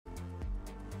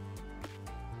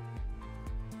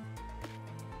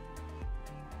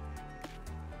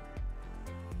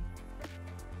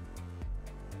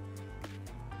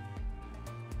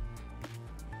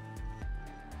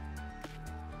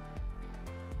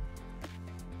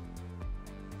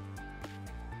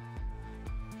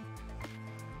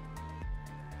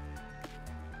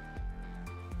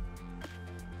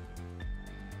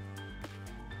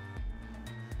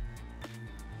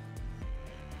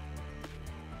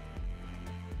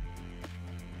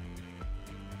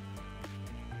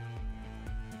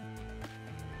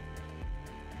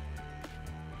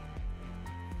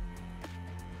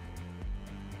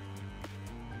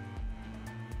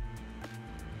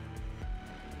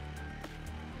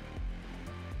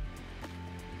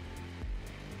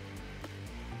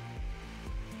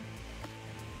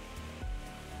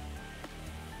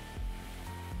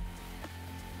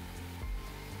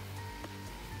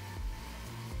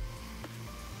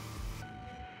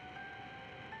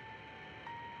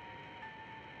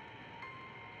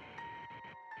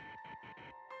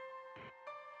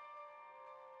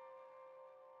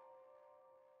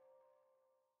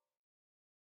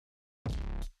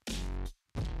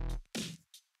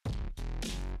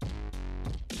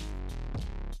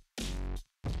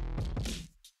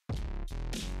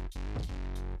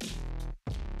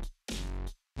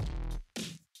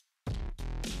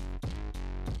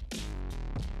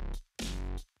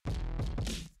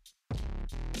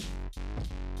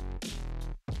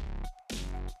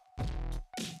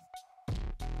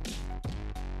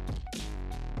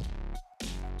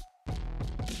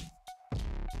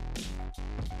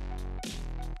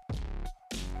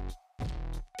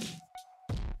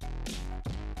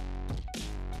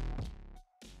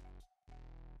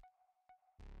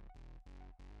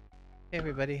Hey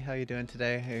everybody, how you doing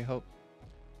today? I hope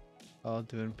all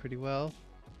doing pretty well.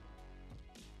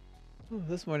 Ooh,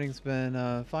 this morning's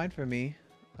been fine for me.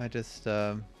 I just,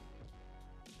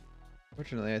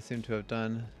 fortunately I seem to have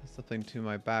done something to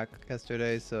my back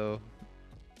yesterday, so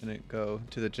I didn't go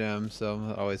to the gym, so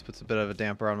that always puts a bit of a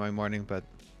damper on my morning, but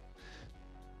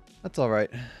that's alright.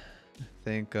 I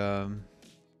think I'm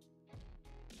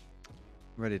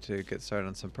ready to get started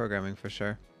on some programming for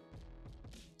sure.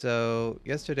 So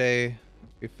yesterday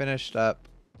we finished up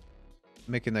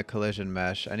making the collision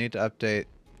mesh. I need to update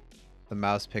the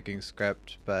mouse picking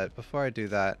script, but before I do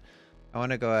that, I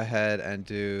want to go ahead and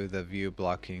do the view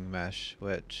blocking mesh,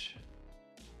 which,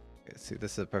 see,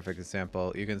 this is a perfect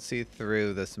example. You can see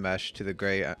through this mesh to the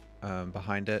gray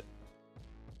behind it,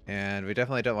 and we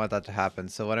definitely don't want that to happen.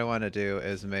 So what I want to do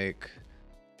is make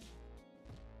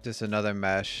just another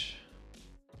mesh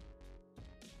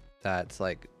that's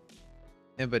like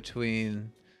in between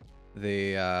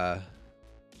the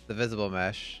visible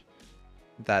mesh.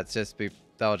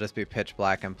 That'll just be pitch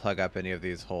black and plug up any of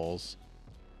these holes.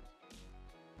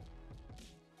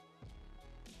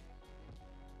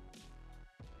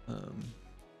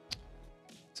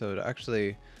 So to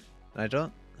actually,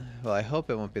 well, I hope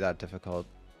it won't be that difficult.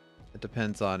 It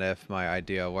depends on if my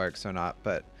idea works or not,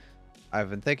 but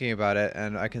I've been thinking about it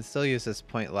and I can still use this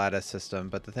point lattice system,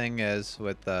 but the thing is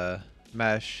with the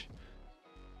mesh,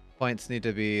 points need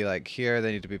to be like here,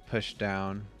 they need to be pushed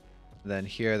down, then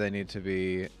here they need to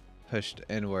be pushed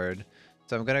inward.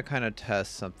 So I'm gonna kind of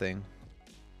test something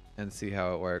and see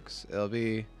how it works. It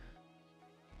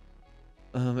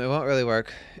won't really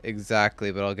work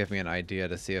exactly, but it'll give me an idea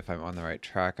to see if I'm on the right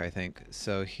track, I think.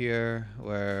 So here,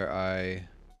 where I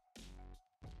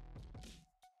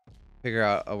figure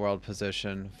out a world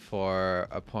position for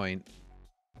a point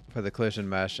for the collision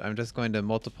mesh, I'm just going to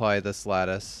multiply this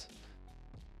lattice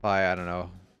by, I don't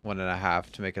know, 1.5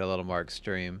 to make it a little more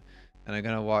extreme. And I'm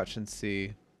going to watch and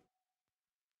see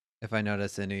if I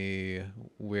notice any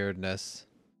weirdness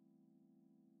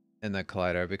in the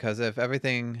collider. Because if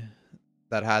everything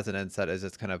that has an inset is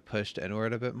just kind of pushed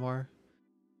inward a bit more,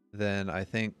 then I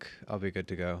think I'll be good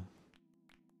to go.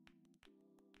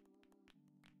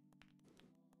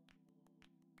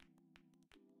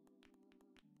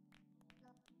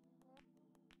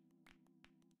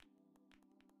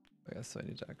 I guess I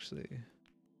need to actually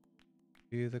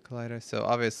view the collider. So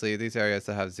obviously these areas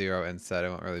that have 0 inset, it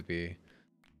won't really be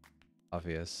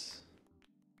obvious.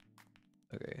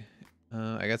 Okay.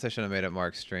 I guess I should have made it more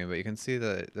extreme, but you can see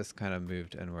that this kind of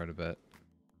moved inward a bit.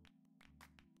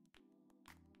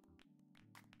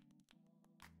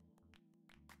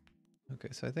 Okay,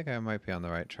 so I think I might be on the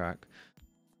right track.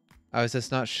 I was just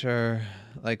not sure,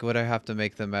 like, would I have to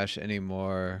make the mesh any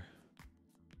more,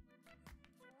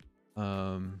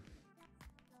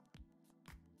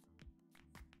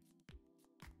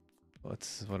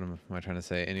 what am I trying to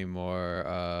say? Any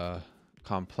more,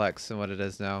 complex than what it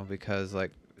is now? Because,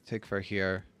 like, take for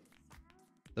here,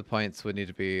 the points would need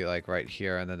to be, like, right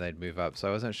here, and then they'd move up. So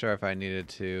I wasn't sure if I needed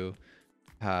to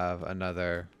have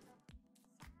another,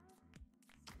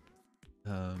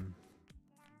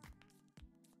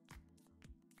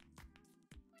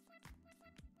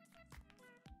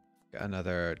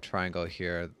 another triangle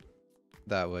here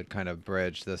that would kind of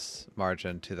bridge this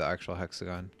margin to the actual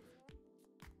hexagon.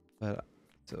 But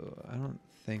so I don't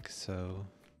think so.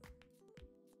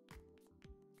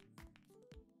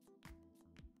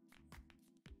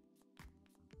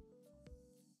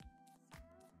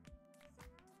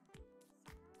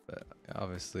 But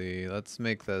obviously, let's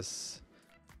make this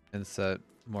inset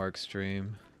more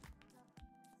extreme.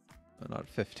 Oh, not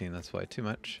 15, that's way too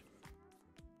much.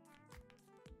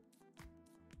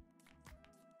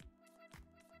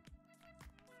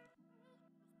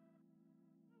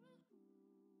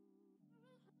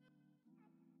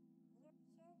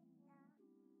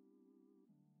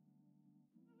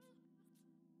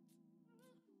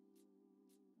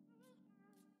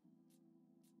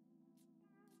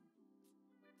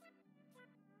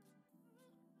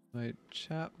 My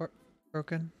chat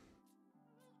broken?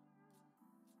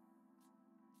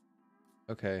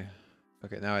 Okay.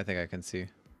 Okay, now I think I can see.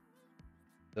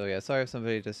 So yeah, sorry if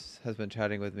somebody just has been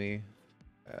chatting with me.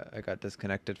 I got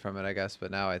disconnected from it, I guess,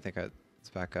 but now I think it's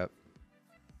back up.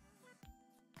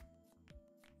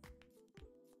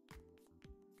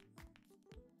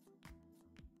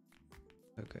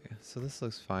 Okay, so this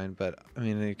looks fine, but I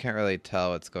mean, you can't really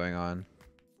tell what's going on.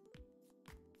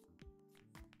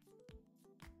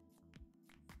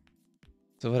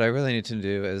 So what I really need to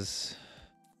do is,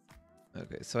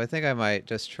 okay, so I think I might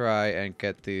just try and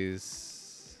get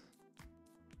these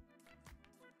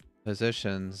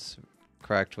positions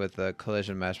correct with the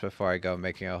collision mesh before I go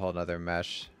making a whole nother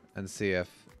mesh and see if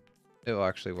it will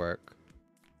actually work.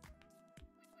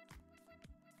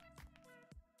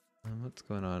 What's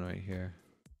going on right here?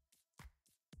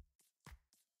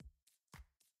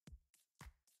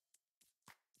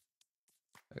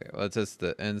 Okay, well it's just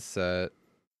the inset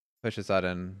pushes that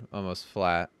in almost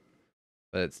flat,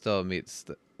 but it still meets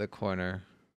the corner.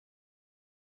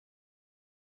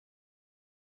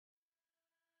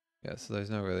 Yeah, so there's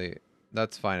no really...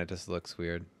 That's fine, it just looks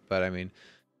weird. But I mean,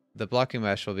 the blocking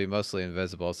mesh will be mostly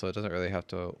invisible, so it doesn't really have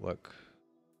to look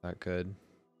that good.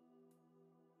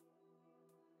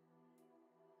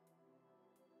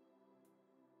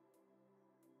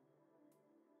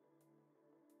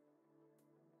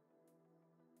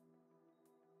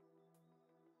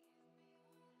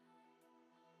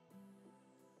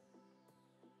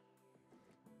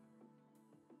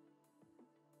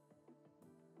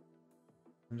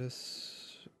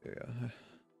 Yeah.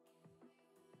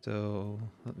 So,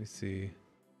 let me see.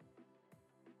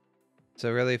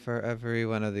 So really for every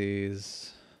one of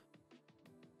these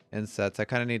insets, I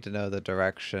kind of need to know the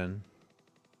direction.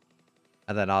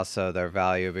 And then also their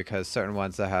value, because certain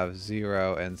ones that have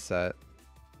 0 inset,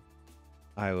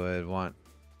 I would want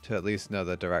to at least know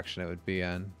the direction it would be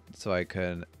in, so I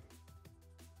can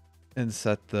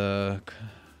inset the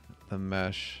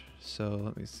mesh. So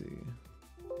let me see.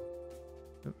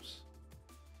 Oops.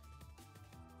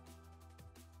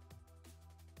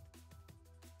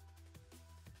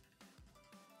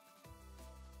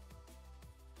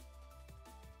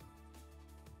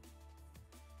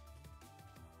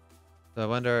 So I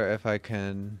wonder if I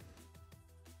can...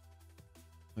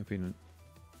 Might be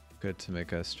good to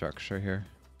make a structure here.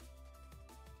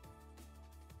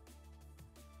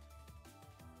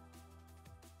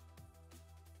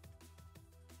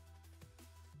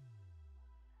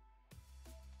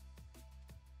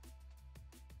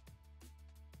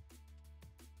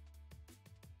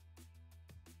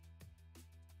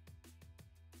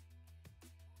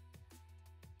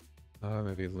 Or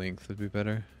maybe length would be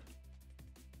better.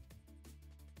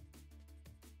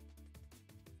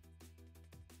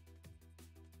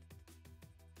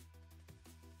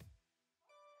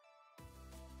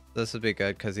 This would be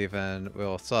good because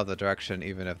we'll still have the direction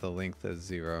even if the length is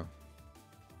 0.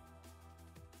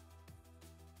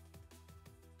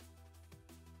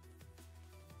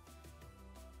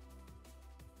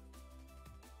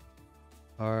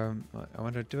 Or I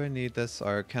wonder, do I need this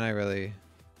or can I really?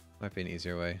 Might be an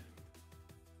easier way.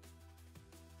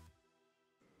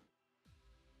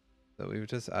 So we would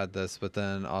just add this, but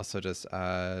then also just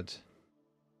add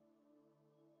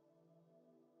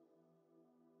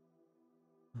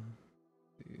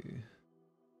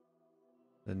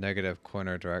the negative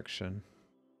corner direction.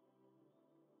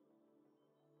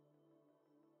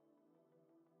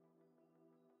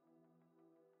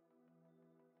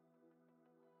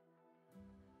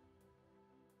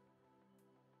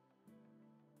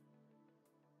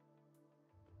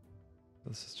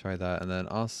 Let's just try that, and then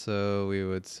also we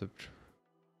would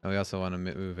and we also want to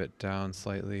move it down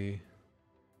slightly.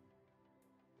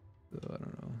 So, I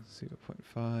don't know,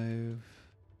 0.5.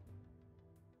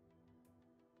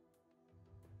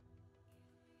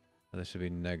 This should be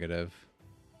negative.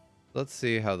 Let's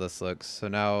see how this looks. So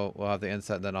now we'll have the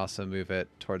inset and then also move it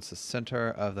towards the center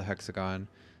of the hexagon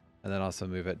and then also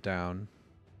move it down.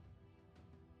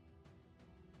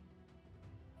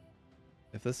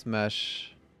 If this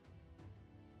mesh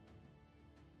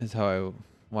is how I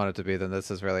want it to be, then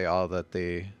this is really all that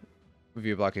the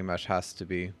view blocking mesh has to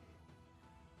be.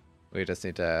 We just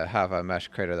need to have a mesh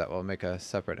creator that will make a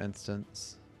separate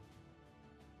instance.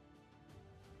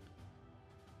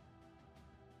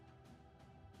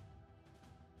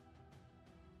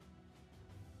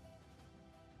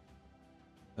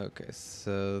 Okay,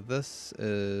 so this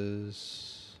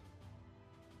is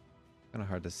kind of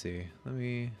hard to see. Let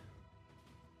me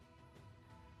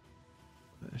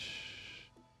mesh.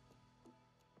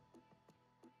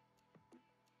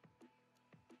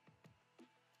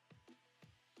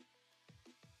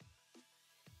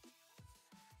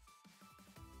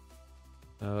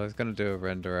 Oh, I was gonna do a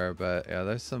renderer, but yeah,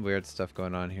 there's some weird stuff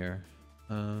going on here.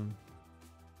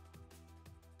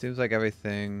 Seems like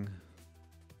everything...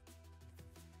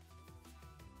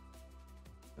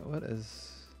 What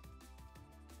is...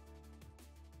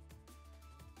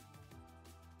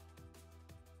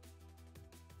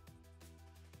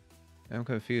 I'm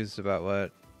confused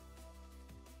about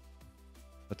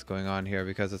what's going on here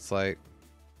because it's like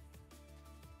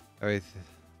everything,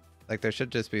 like there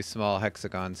should just be small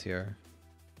hexagons here.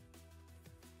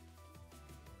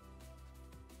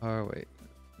 Or wait.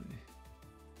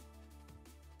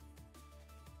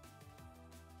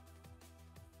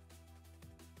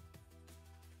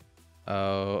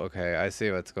 Oh, okay. I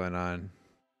see what's going on.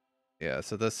 Yeah,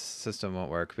 so this system won't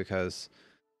work because...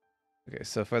 Okay,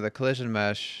 so for the collision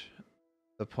mesh,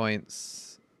 the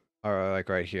points are like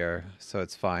right here, so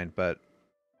it's fine. But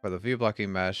for the view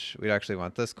blocking mesh, we'd actually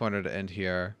want this corner to end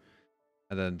here,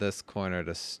 and then this corner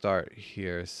to start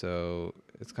here. So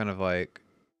it's kind of like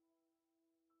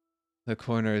the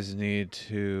corners need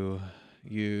to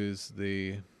use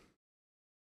the...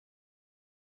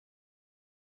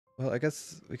 Well, I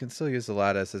guess we can still use the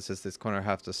lattice. It's just this corner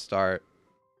have to start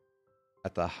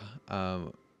at the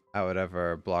at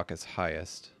whatever block is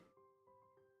highest.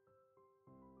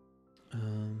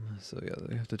 So yeah,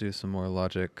 we have to do some more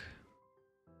logic.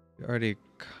 We already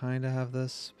kind of have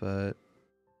this, but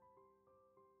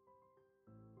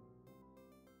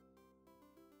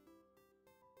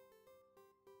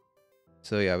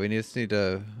so yeah, we just need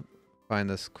to find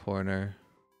this corner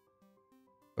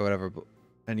or whatever,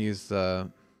 and use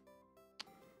the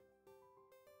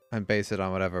and base it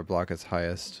on whatever block is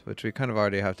highest, which we kind of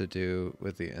already have to do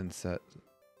with the inset,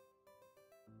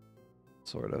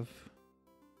 sort of.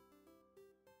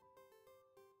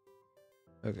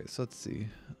 Okay, so let's see.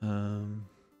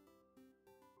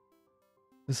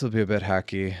 This will be a bit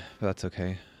hacky, but that's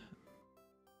okay.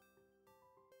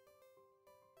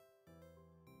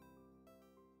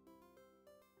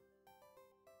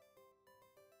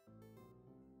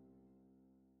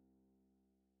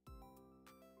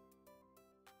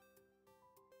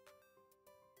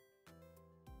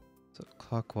 So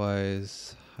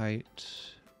clockwise height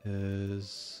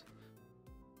is...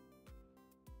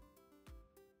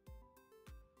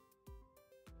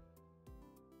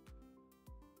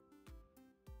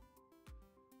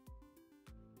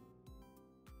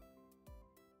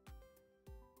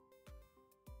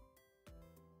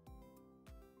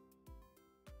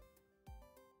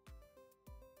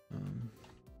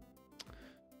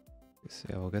 so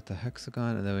yeah, we'll get the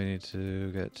hexagon, and then we need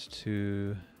to get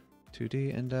 2D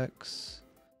index.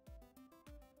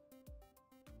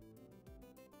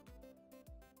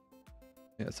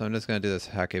 Yeah, so I'm just gonna do this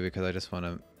hacky because I just want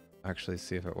to actually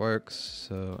see if it works.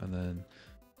 So, and then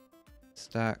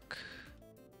stack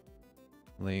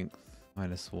length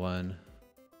 -1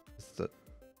 is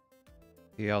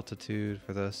the altitude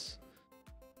for this.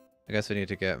 I guess we need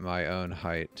to get my own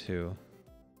height too.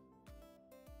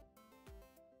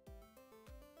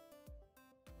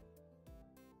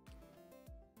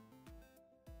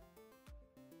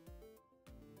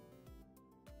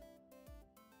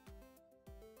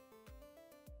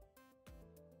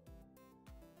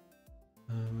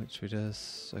 Which we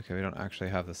just... Okay, we don't actually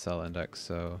have the cell index,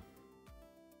 so...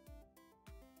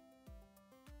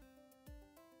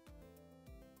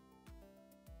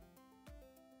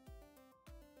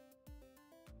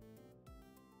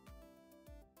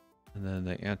 And then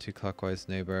the anti-clockwise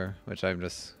neighbor, which I'm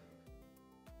just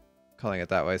calling it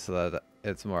that way so that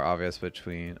it's more obvious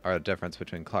between... or the difference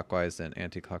between clockwise and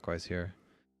anti-clockwise here.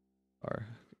 Or...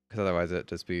 because otherwise it'd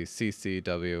just be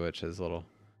CCW, which is a little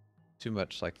too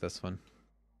much like this one.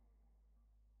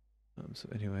 So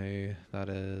anyway, that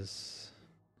is...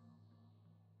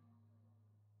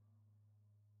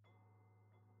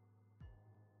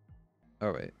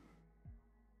 Oh, wait.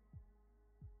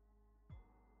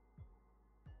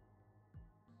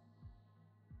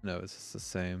 No, it's just the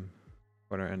same.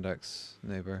 Corner index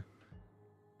neighbor.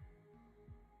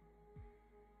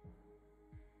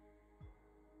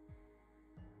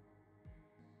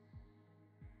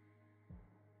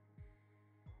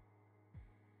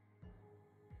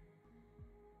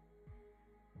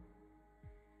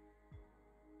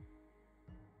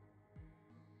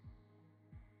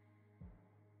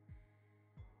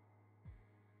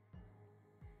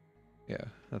 Yeah,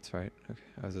 that's right. Okay,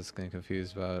 I was just getting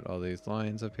confused about all these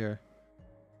lines up here.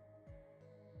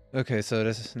 Okay, so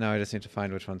now I just need to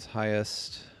find which one's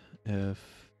highest. If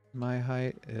my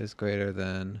height is greater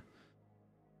than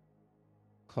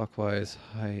clockwise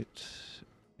height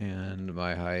and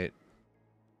my height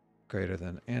greater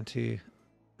than anti,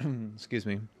 excuse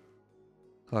me,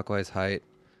 clockwise height,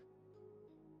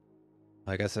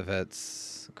 I guess if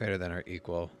it's greater than or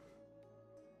equal,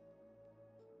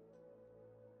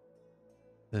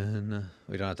 then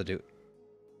we don't have to do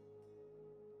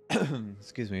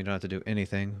excuse me, you don't have to do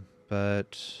anything,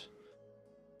 but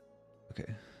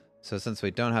okay. So since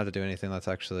we don't have to do anything, let's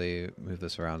actually move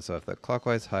this around. So if the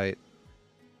clockwise height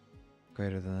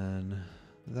greater than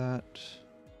that,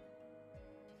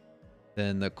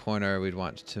 then the corner we'd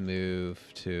want to move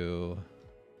to...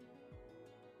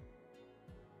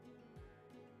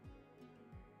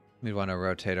 we'd want to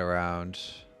rotate around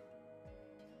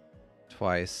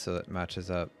twice so that matches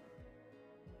up.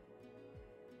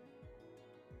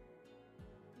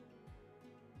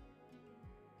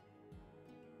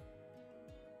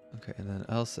 Okay, and then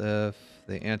else if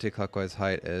the anti-clockwise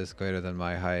height is greater than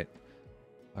my height,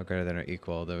 or greater than or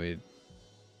equal, then we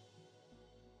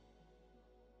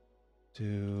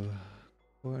do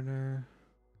corner.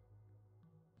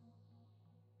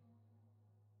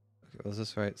 Okay, was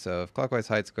this right? So if clockwise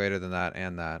height's greater than that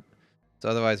and that. So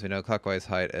otherwise we know clockwise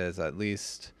height is at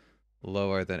least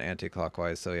lower than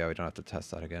anti-clockwise, so yeah, we don't have to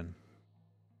test that again.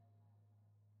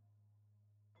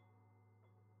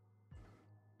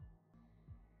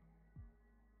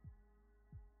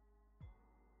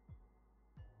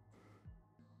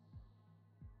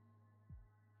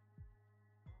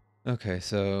 Okay,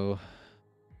 so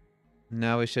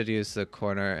now we should use the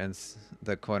corner and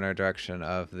the corner direction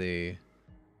of the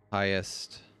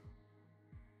highest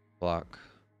block.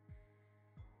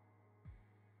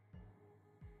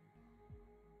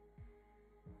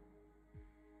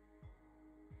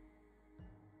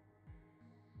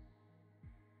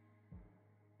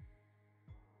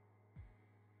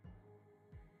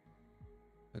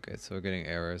 Okay, so we're getting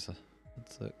errors.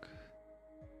 Let's look.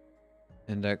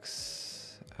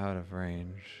 Index out of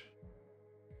range.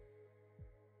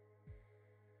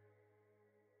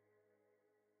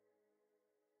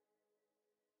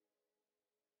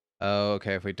 Oh,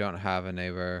 okay, if we don't have a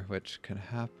neighbor, which can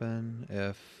happen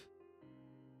if...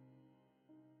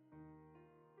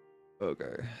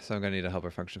 Okay, so I'm gonna need a helper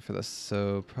function for this.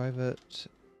 So private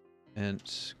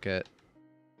int get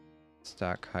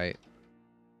stack height.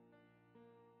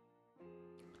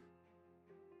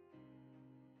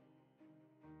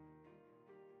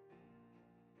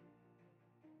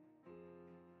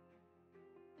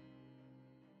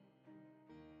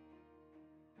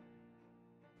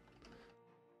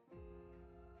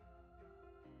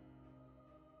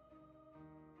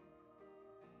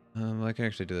 I can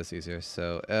actually do this easier.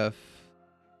 So if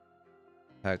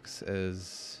hex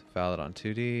is valid on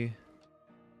 2D,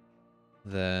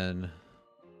 then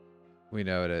we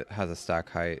know it has a stack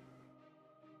height.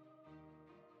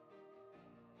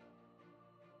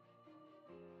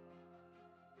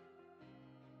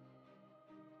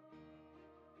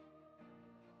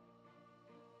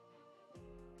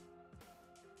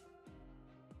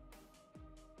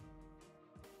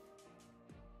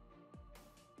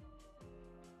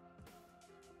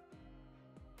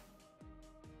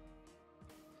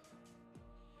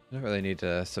 I don't really need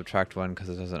to subtract one because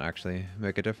it doesn't actually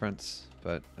make a difference,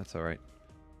 but that's alright.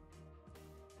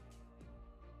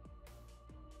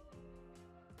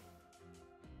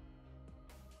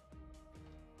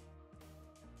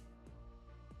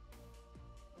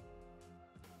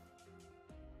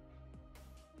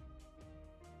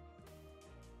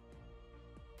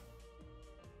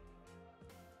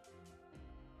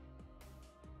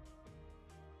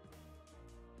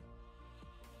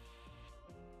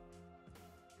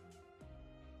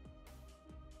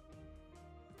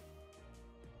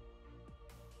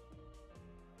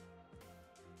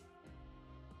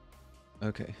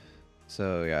 Okay,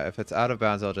 so yeah, if it's out of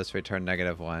bounds, I'll just return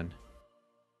 -1.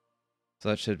 So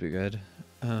that should be good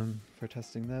for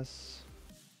testing this.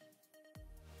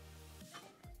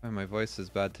 Oh, my voice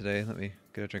is bad today. Let me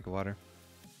get a drink of water.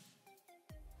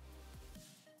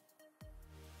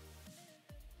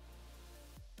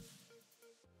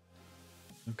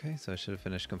 Okay, so I should have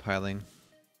finished compiling.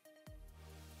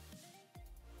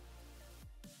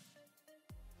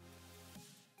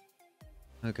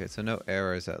 Okay, so no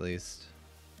errors at least.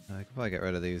 I could probably get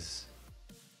rid of these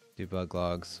debug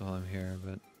logs while I'm here,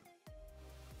 but...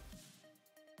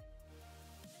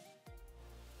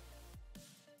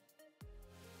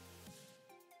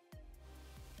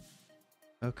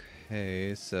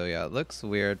 Okay, so yeah, it looks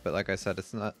weird, but like I said,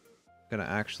 it's not gonna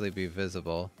actually be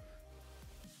visible.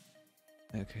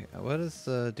 Okay, what is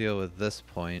the deal with this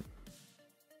point?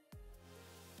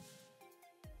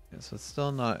 Yeah, so it's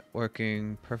still not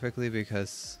working perfectly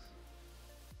because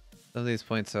some of these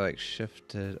points are like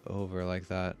shifted over like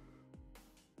that.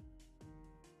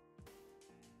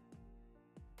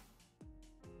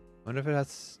 Wonder if it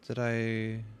has... Did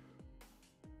I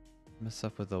mess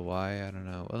up with the Y? I don't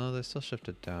know. Well, no, they're still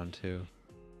shifted down too.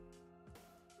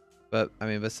 But, I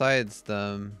mean, besides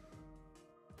them,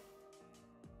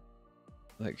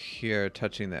 like here,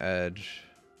 touching the edge,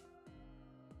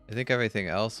 I think everything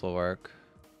else will work.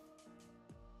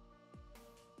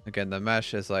 Again, the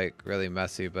mesh is like really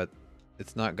messy, but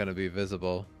it's not going to be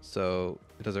visible, so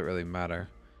it doesn't really matter.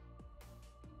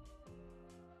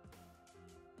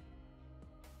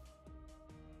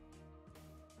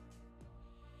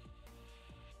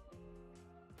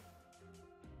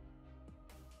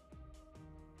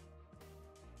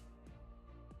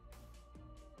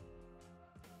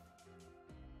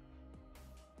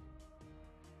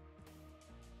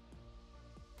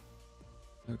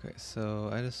 Okay, so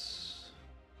let me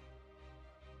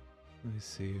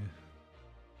see.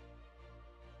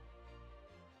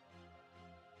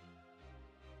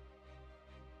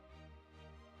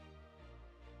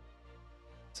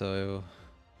 So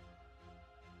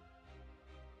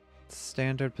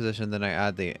standard position, then I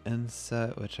add the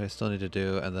inset, which I still need to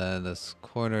do, and then this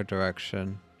corner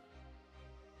direction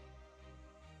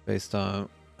based on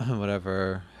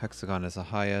whatever hexagon is the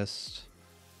highest.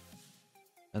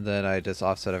 And then I just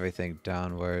offset everything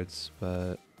downwards,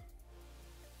 but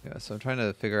yeah, so I'm trying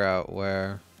to figure out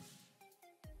where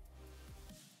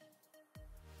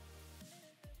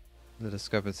the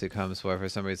discrepancy comes, where for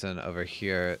some reason over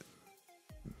here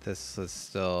this is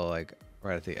still like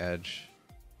right at the edge.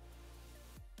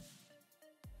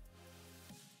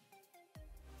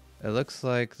 It looks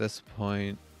like this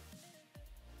point.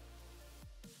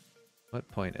 What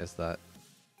point is that?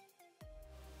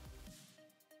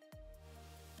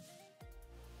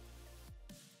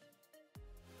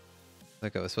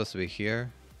 Like it was supposed to be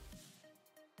here.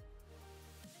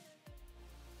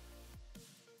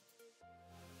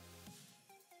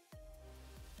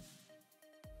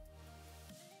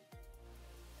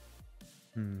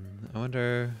 I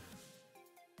wonder.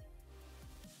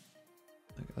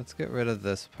 Okay, let's get rid of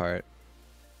this part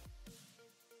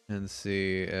and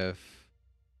see if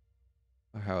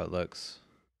or how it looks.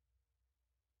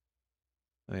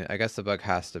 I mean, I guess the bug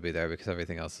has to be there because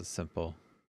everything else is simple.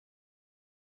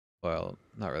 Well,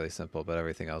 not really simple, but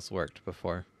everything else worked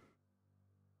before.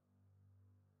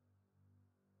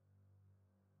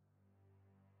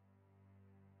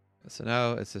 So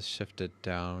now it's just shifted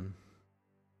down.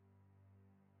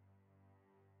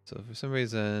 So for some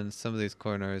reason, some of these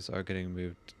corners are getting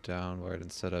moved downward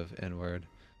instead of inward.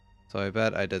 So I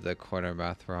bet I did the corner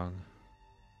math wrong.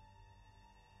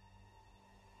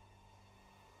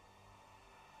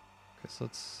 Okay, so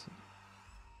let's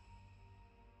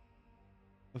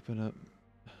open up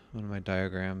one of my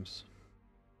diagrams.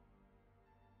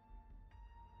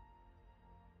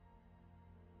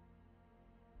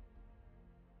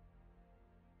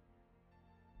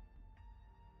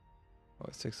 Oh,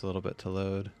 it takes a little bit to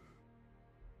load.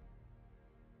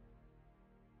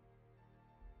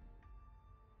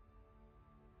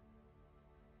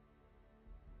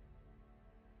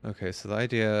 Okay, so the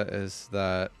idea is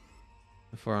that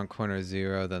if we're on corner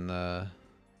 0, then the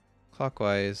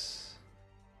clockwise...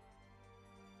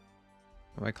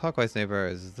 My clockwise neighbor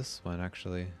is this one,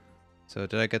 actually. So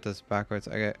did I get this backwards?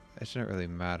 It shouldn't really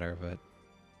matter, but...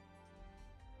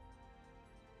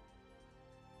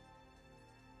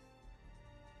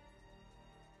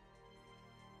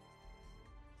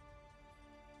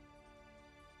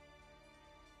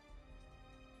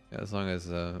 Yeah, as long as...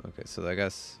 okay, so I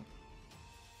guess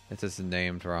it's just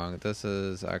named wrong. This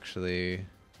is actually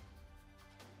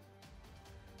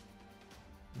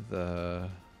the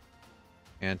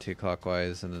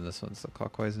anti-clockwise, and then this one's the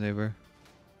clockwise neighbor.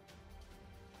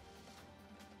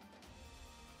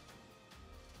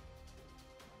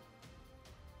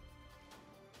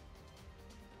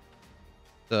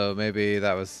 So maybe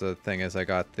that was the thing, is I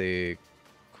got the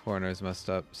corners messed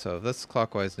up. So this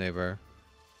clockwise neighbor.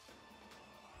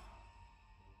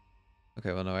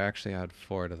 Okay, well no, I actually add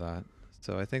 4 to that.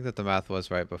 So I think that the math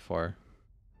was right before.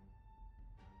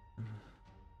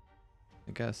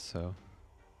 I guess so.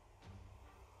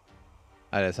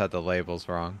 I just had the labels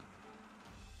wrong.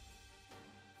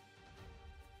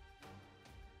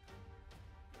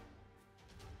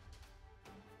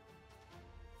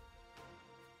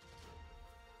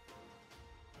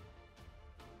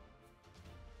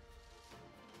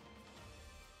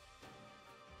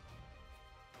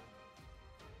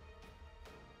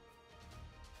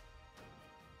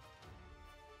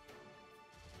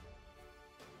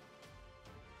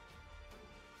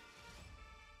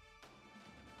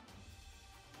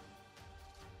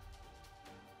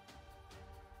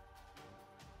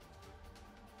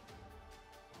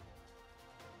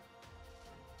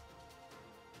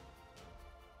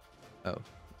 Oh,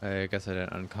 I guess I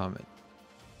didn't uncomment.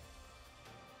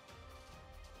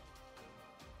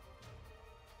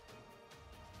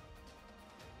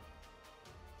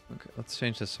 Okay, let's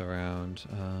change this around.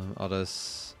 I'll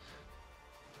just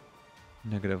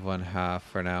 -1/2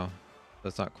 for now.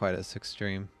 That's not quite as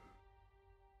extreme.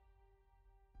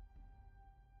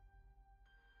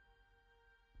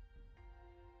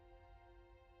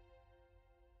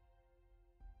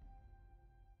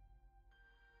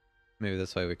 Maybe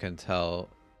this way we can tell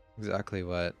exactly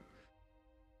what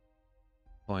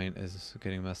point is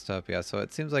getting messed up. Yeah, so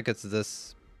it seems like it's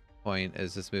this point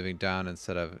is just moving down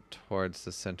instead of towards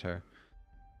the center.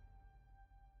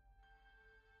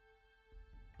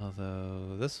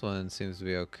 Although this one seems to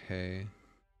be okay.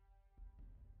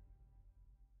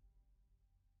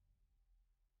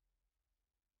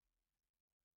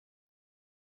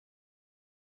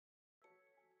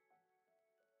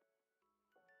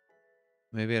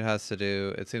 Maybe it has to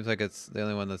do, it seems like it's the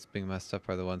only one that's being messed up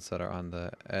are the ones that are on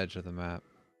the edge of the map.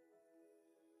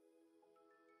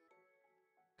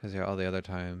 Because yeah, all the other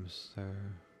times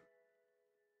they're,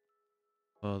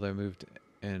 well, they're moved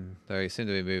in. They seem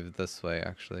to be moved this way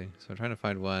actually. So I'm trying to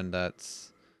find one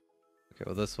that's, okay,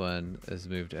 well this one is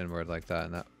moved inward like that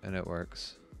and it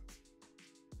works.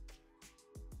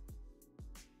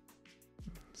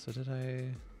 So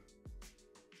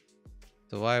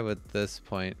so why would this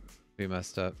point be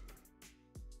messed up?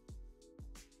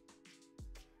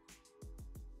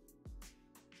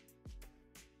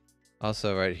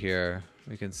 Also right here,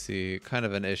 we can see kind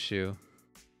of an issue.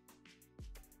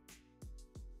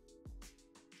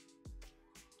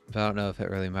 But I don't know if it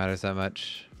really matters that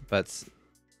much, but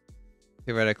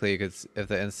theoretically you could, if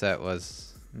the inset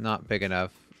was not big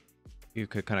enough, you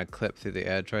could kind of clip through the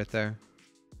edge right there.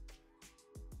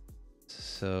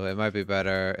 So it might be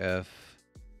better if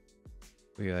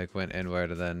we like went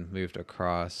inward and then moved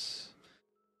across.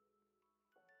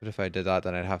 But if I did that,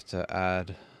 then I'd have to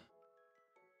add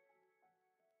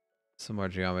some more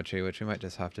geometry, which we might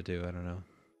just have to do, I don't know.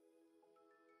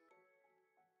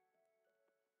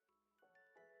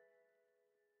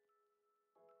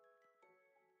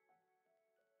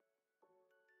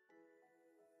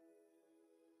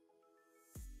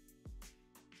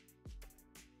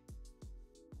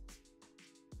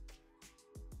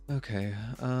 Okay,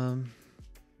 I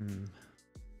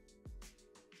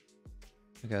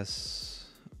guess,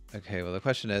 okay, well the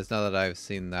question is, now that I've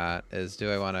seen that, is do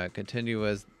I want to continue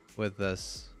with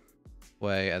this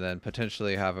way and then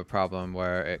potentially have a problem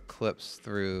where it clips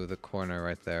through the corner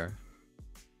right there?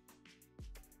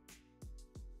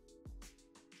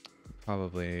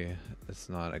 Probably it's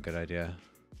not a good idea.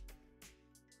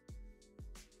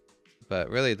 But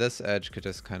really this edge could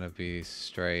just kind of be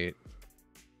straight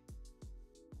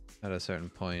at a certain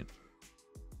point.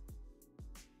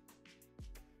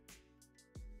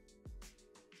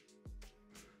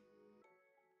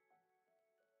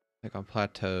 Like on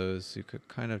plateaus, you could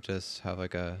kind of just have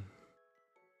like a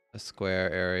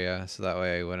square area, so that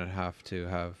way I wouldn't have to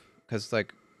have, because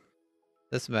like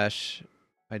this mesh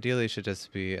ideally should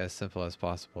just be as simple as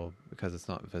possible because it's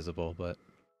not visible, but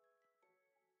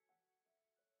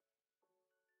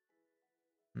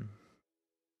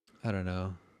I don't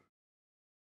know.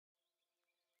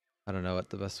 I don't know what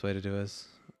the best way to do is.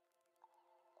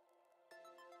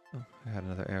 Oh, I had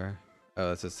another error. Oh,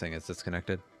 that's this thing, it's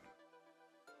disconnected.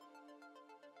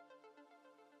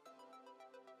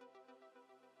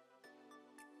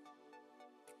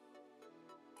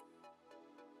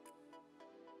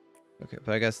 Okay,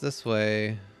 but I guess this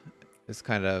way is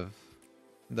kind of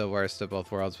the worst of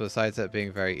both worlds. Besides it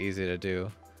being very easy to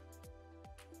do,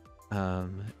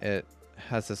 it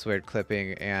has this weird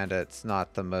clipping and it's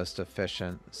not the most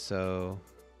efficient, so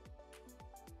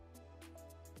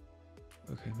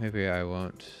okay, maybe I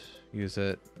won't use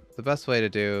it. The best way to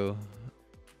do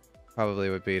probably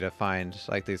would be to find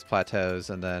like these plateaus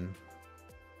and then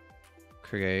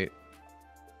create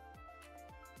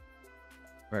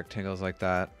rectangles like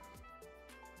that.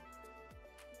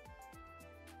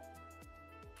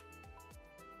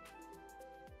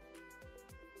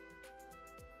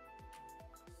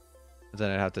 Then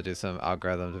I'd have to do some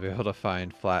algorithm to be able to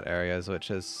find flat areas,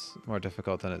 which is more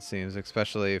difficult than it seems,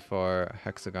 especially for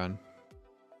hexagon.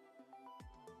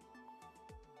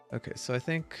 Okay, so I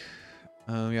think,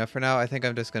 yeah, for now, I think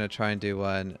I'm just going to try and do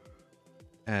one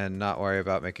and not worry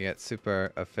about making it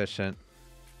super efficient,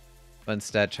 but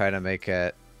instead try to make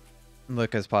it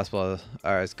look as possible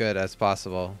or as good as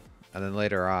possible. And then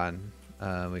later on,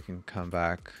 we can come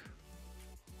back.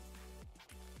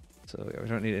 So yeah, we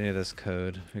don't need any of this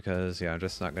code because, yeah, I'm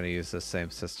just not going to use the same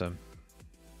system.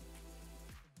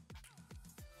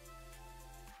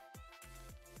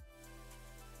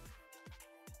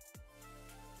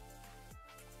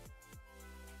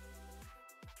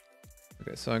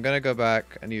 Okay, so I'm going to go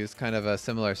back and use kind of a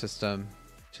similar system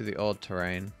to the old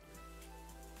terrain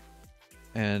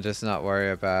and just not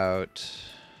worry about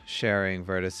sharing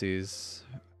vertices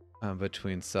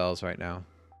between cells right now.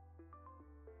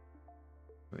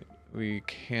 We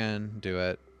can do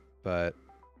it, but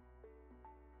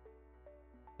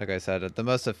like I said, the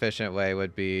most efficient way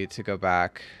would be to go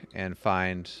back and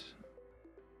find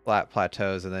flat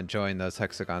plateaus and then join those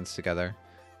hexagons together.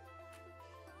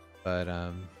 But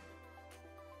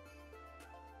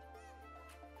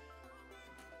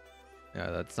Yeah,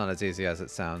 that's not as easy as it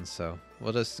sounds, so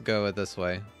we'll just go with this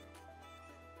way.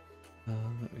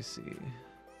 Let me see.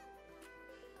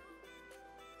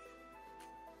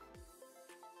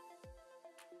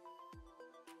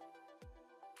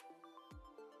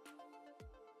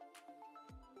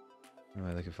 What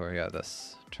am I looking for? Yeah,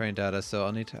 this. Train data, so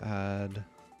I'll need to add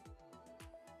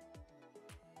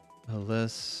a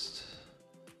list.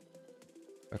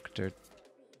 Vector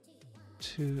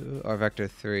 2, or vector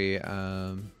 3,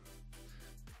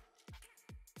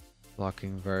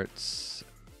 blocking verts,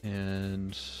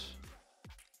 and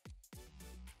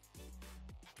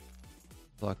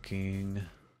blocking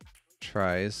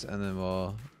tries, and then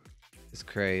we'll just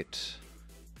create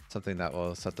something that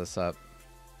will set this up.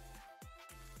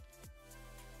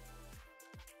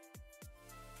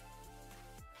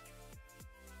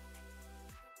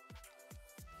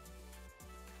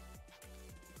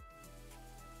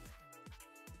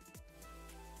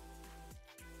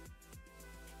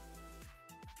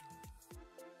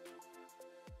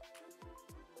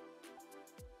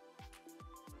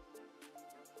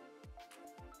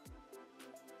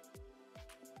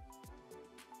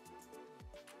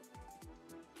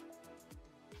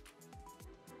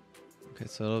 Okay,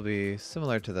 so it'll be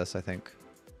similar to this, I think.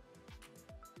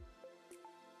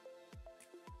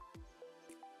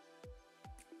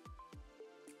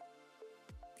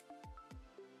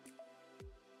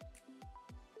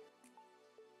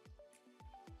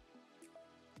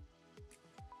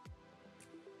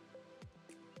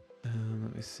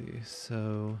 Let me see,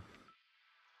 so...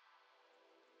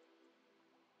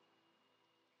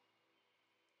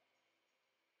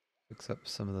 fix up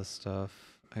some of the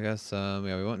stuff. I guess, yeah,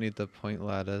 we won't need the point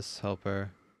lattice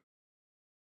helper.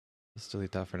 Let's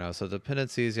delete that for now. So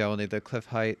dependencies, yeah, we'll need the cliff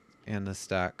height and the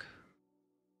stack.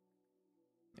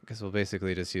 I guess we'll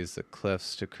basically just use the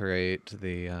cliffs to create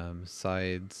the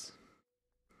sides.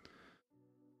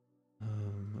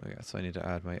 Yeah, so I need to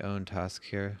add my own task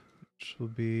here, which will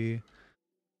be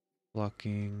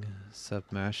blocking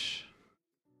submesh.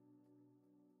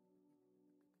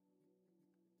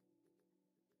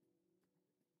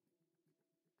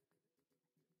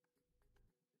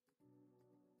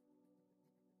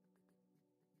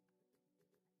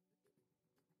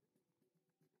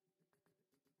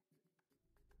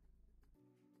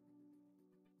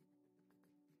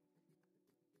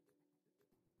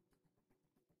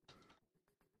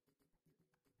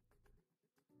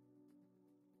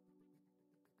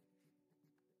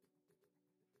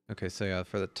 Okay, so yeah,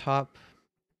 for the top,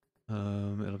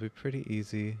 it'll be pretty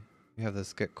easy. We have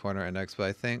this get corner index, but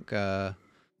I think, so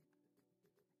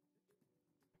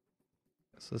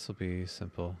this will be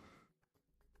simple.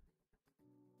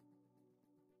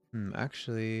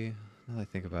 Actually, now that I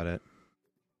think about it.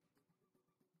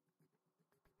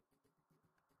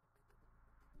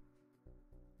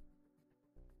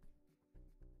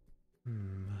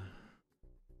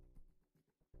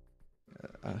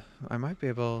 I might be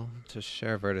able to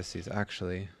share vertices,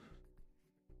 actually.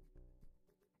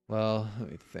 Well,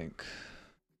 let me think.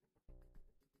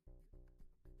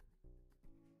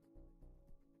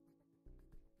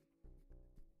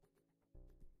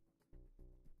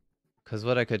 Because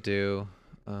what I could do,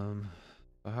 how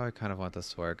I kind of want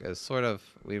this to work is sort of,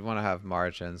 we want to have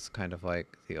margins, kind of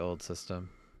like the old system.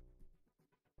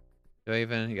 Do I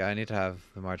even, yeah, I need to have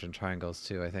the margin triangles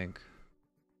too, I think.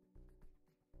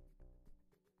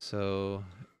 So,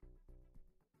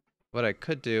 what I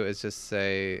could do is just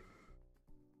say,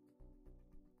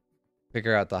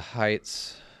 figure out the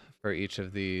heights for each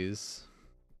of these.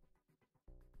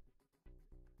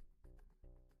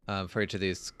 For each of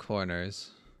these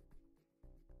corners.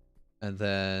 And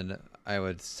then I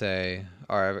would say,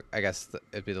 or I guess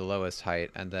it'd be the lowest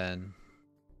height, and then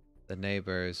the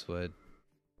neighbors would,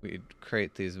 we'd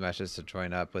create these meshes to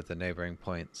join up with the neighboring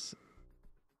points.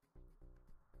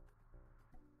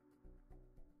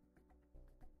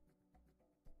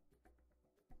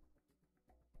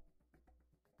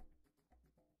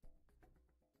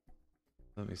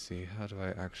 Let me see, how do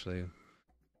I actually...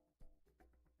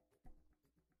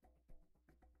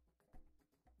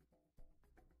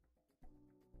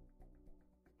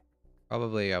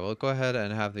 Probably, yeah, we'll go ahead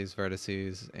and have these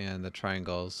vertices and the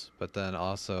triangles, but then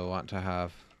also want to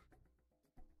have...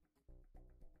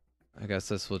 I guess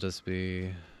this will just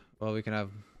be... Well, we can have...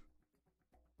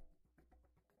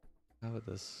 How would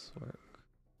this work?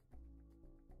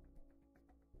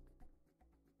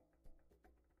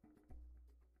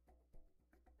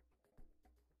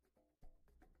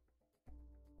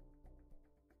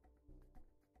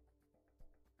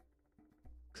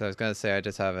 Because I was going to say I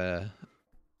just have a...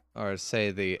 Or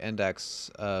say the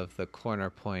index of the corner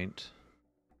point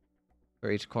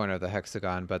for each corner of the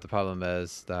hexagon, but the problem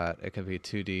is that it can be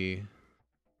 2D.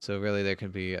 So really there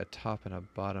can be a top and a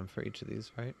bottom for each of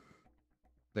these, right?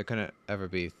 There couldn't ever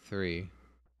be 3.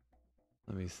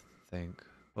 Let me think.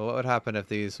 Well, what would happen if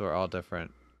these were all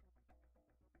different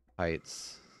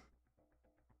heights?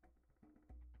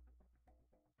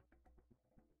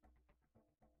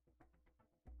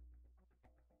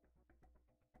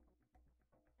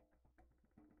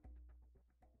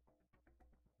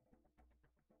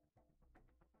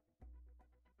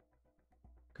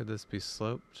 Could this be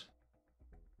sloped?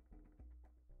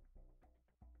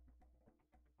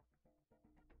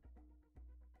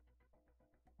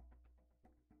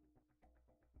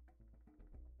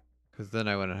 Because then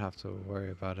I wouldn't have to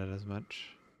worry about it as much.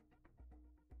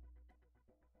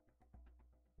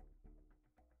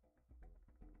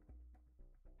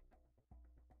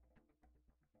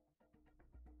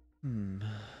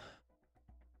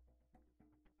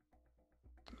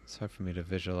 It's hard for me to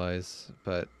visualize,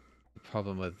 but the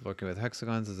problem with working with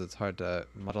hexagons is it's hard to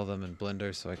model them in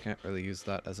Blender, so I can't really use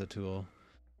that as a tool.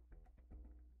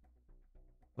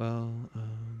 Well,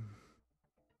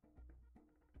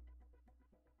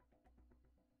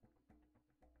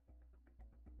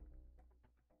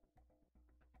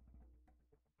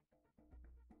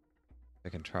 I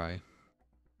can try.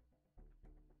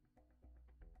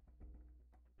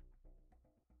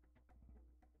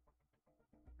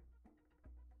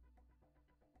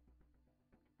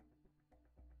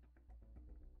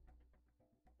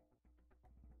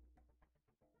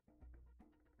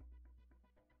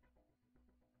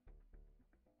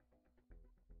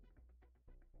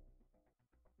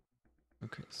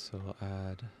 Okay, so I'll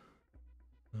add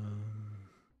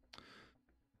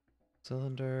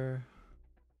cylinder,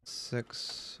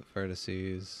 6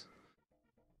 vertices.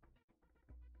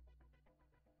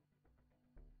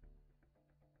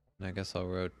 And I guess I'll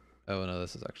rotate. Oh no,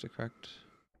 this is actually correct.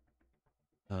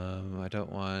 I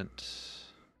don't want.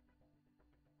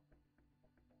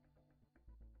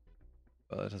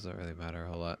 Well, it doesn't really matter a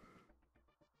whole lot.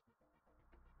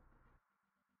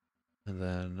 And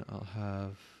then I'll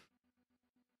have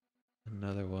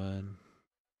another one.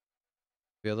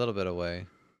 Be a little bit away.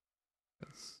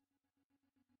 That's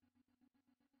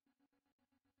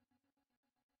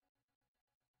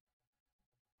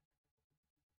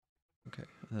okay.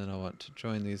 And then I want to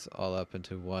join these all up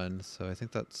into one. So I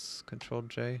think that's Control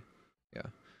J. Yeah.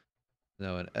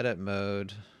 Now in edit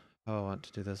mode, how I want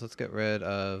to do this. Let's get rid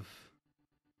of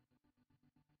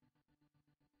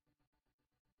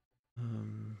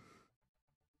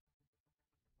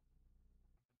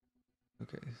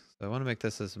okay, so I want to make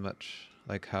this as much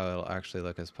like how it'll actually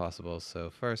look as possible. So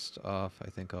first off, I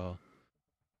think I'll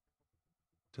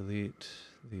delete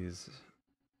these.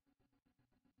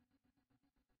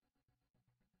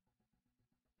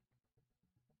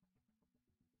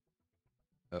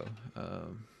 Oh,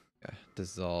 yeah,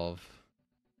 dissolve.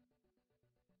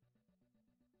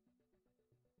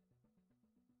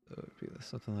 So it would be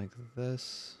something like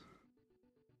this.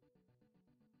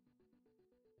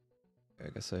 I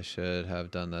guess I should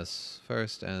have done this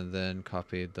first and then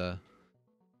copied the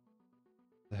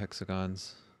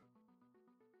hexagons.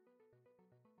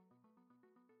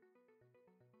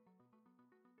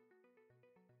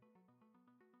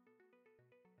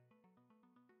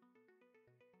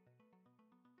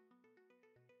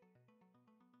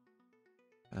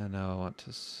 And now I want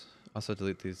to also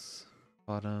delete these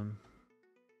bottom.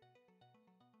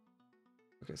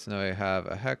 Okay, so now I have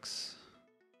a hex.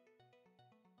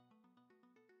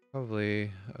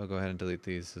 Probably I'll go ahead and delete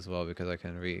these as well because I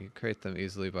can recreate them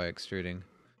easily by extruding.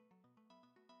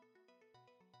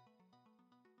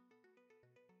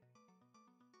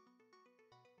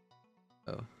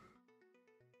 Oh.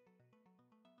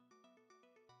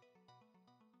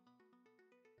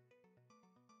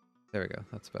 There we go,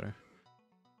 that's better.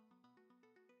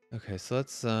 Okay, so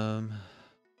let's where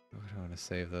do I want to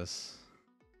save this?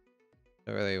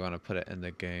 I don't really want to put it in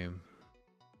the game.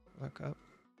 Back up.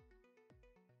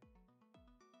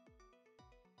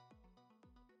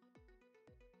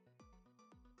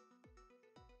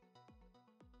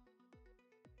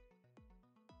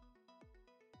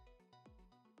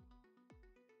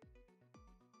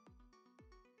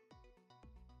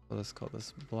 So let's call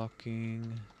this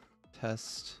blocking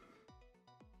test.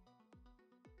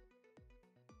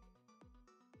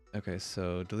 Okay,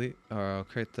 so delete, or I'll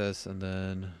create this and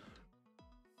then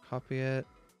copy it.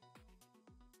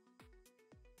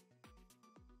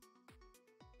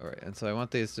 Alright, and so I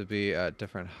want these to be at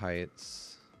different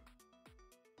heights.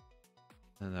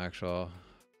 And the actual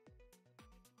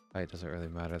height doesn't really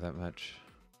matter that much.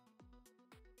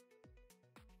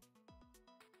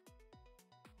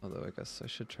 Although I guess I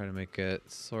should try to make it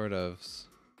sort of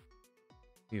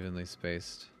evenly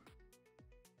spaced.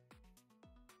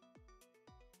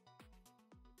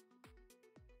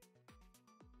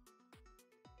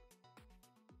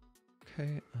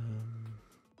 Okay,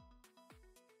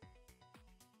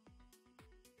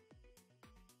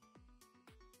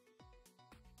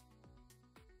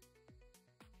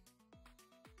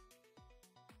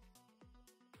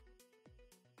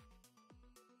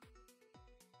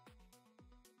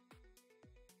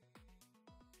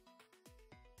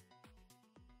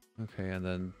 okay, and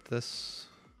then this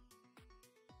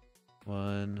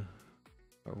one,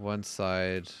 or one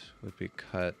side would be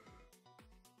cut.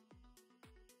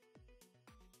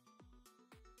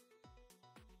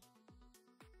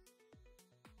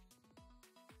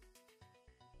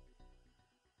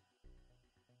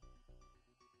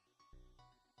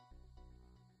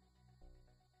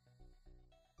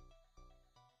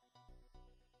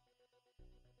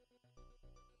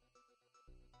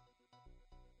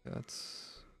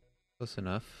 That's close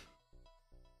enough.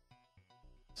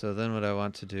 So then what I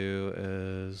want to do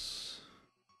is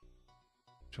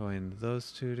join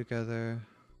those two together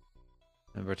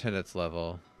and pretend it's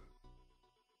level.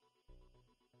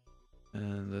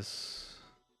 And this...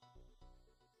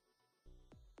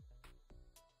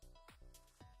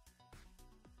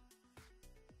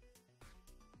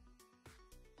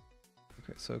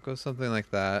 Okay, so it goes something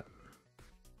like that.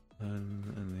 And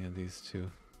then these two.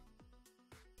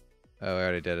 Oh, I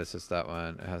already did. It's just that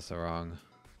one. It has the wrong...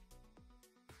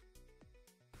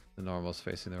 The normal's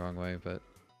facing the wrong way, but...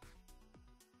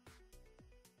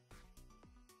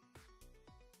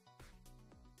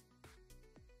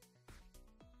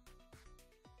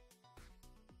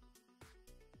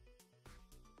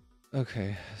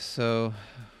 Okay, so...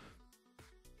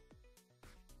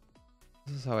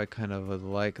 This is how I kind of would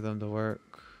like them to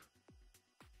work.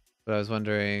 But I was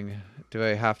wondering, do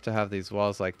I have to have these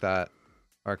walls like that?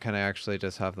 Or can I actually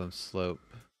just have them slope?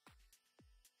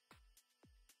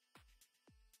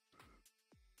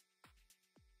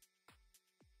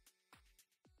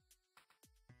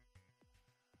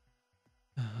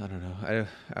 I don't know.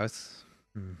 I was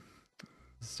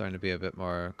it's starting to be a bit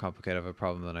more complicated of a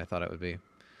problem than I thought it would be.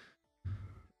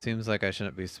 Seems like I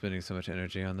shouldn't be spending so much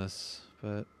energy on this,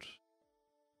 but...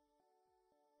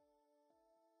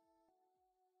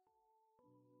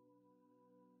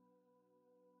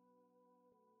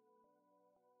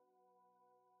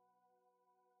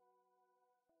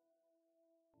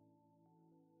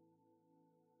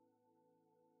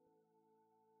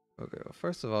 Okay, well,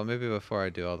 first of all, maybe before I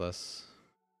do all this,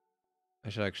 I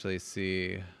should actually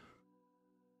see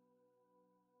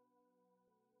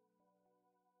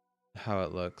how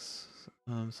it looks.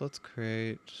 So let's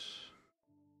create...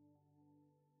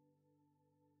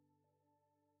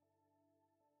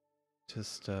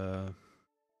 just a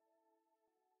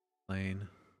plane.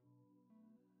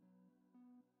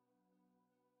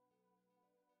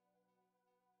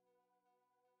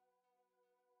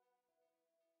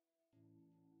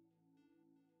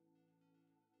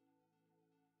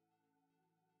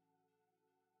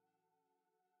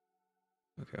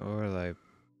 Okay,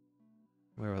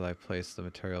 where will I place the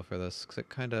material for this? Because it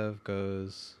kind of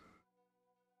goes...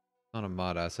 Not a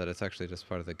mod asset, it's actually just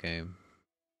part of the game.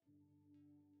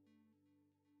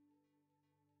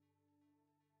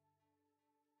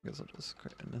 I guess I'll just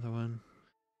create another one.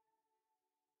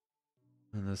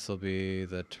 And this will be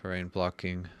the terrain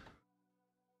blocking.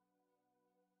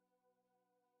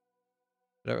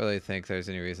 I don't really think there's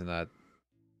any reason that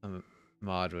a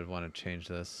mod would want to change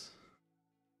this.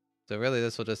 So really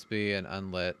this will just be an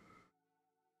unlit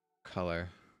color.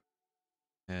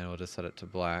 And we'll just set it to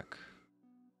black.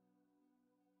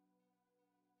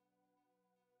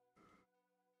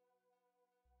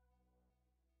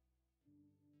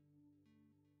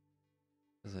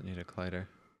 Doesn't need a collider.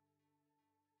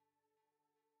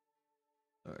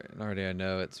 Alright, and already I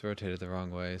know it's rotated the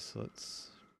wrong way, so let's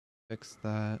fix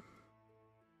that.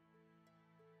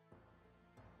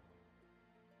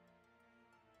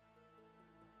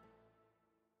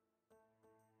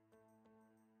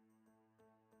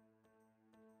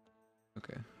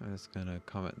 Okay, I'm just gonna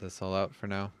comment this all out for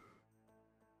now.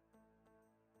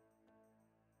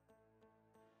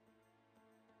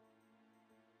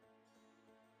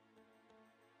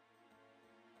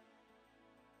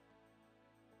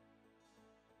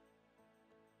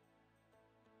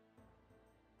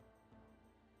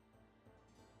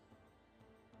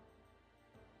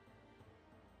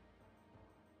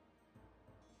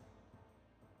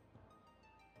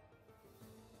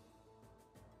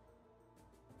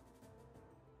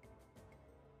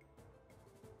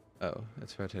 Oh,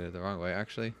 it's rotated the wrong way,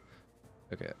 actually.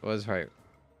 Okay, it was right.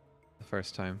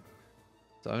 first time.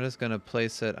 So I'm just gonna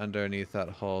place it underneath that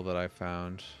hole that I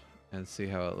found and see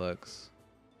how it looks.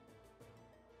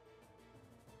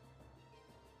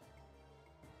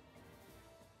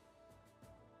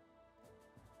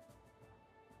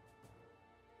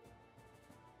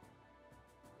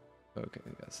 Okay,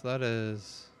 yes, that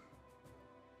is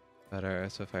better.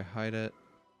 So if I hide it.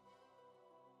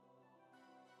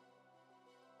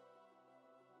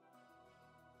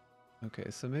 Okay,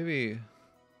 so maybe...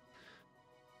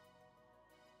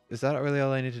 Is that really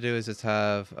all I need to do, is just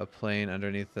have a plane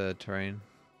underneath the terrain?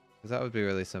 Because that would be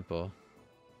really simple.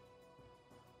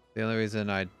 The only reason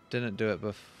I didn't do it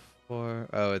before...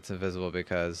 Oh, it's invisible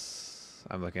because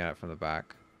I'm looking at it from the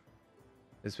back.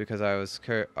 Is because I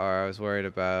was worried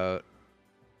about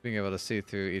being able to see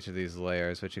through each of these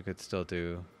layers, which you could still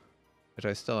do. Which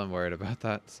I still am worried about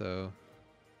that, so...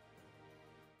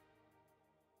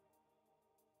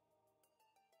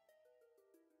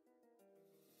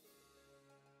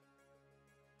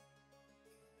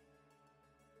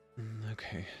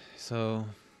 Okay, so...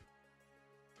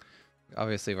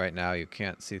 Obviously right now you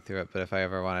can't see through it, but if I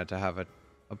ever wanted to have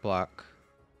a block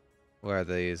where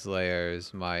these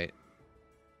layers might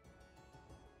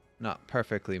not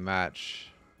perfectly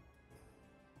match,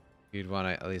 you'd want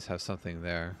to at least have something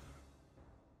there.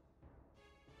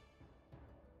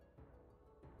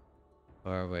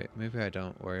 Or wait, maybe I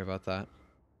don't worry about that.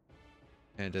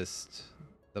 And just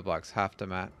the blocks have to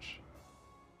match.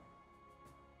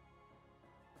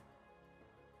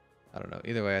 I don't know.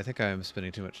 Either way, I think I'm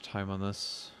spending too much time on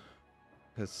this.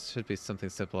 Because it should be something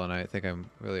simple and I think I'm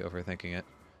really overthinking it.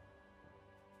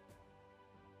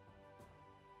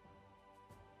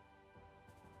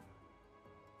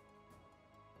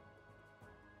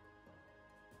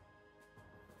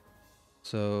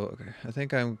 So, okay, I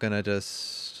think I'm gonna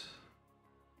just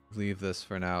leave this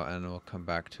for now and we'll come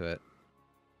back to it.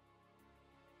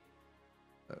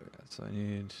 Okay, so I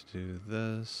need to do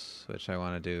this, which I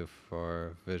want to do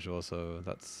for visual, so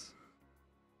that's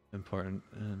important.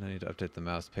 And I need to update the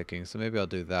mouse picking, so maybe I'll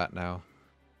do that now.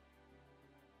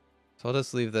 So I'll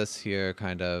just leave this here,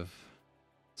 kind of,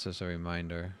 it's just a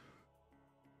reminder.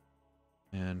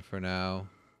 And for now,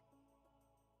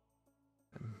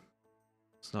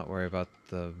 let's not worry about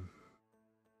the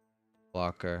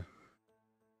blocker.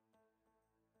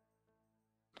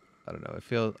 I don't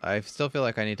know. I still feel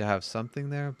like I need to have something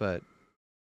there, but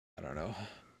I don't know.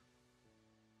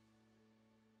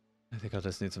 I think I'll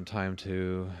just need some time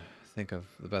to think of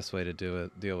the best way to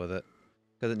deal with it.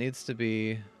 Because it needs to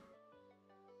be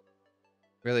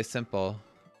really simple.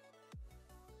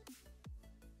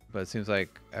 But it seems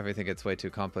like everything gets way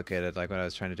too complicated. Like what I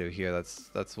was trying to do here,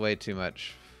 that's way too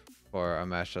much for a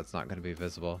mesh that's not going to be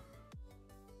visible,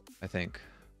 I think.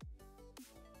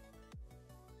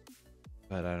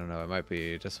 But I don't know, it might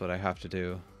be just what I have to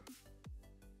do.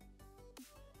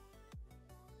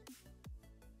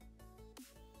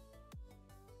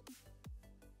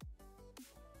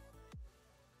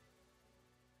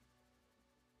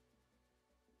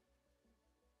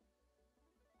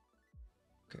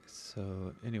 Okay,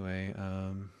 so anyway,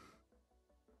 I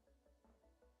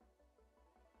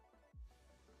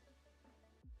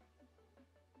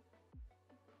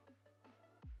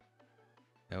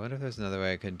wonder if there's another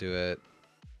way I can do it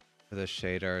with a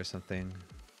shader or something.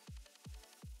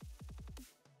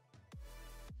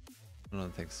 I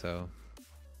don't think so.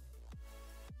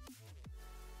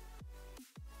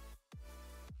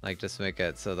 Like just make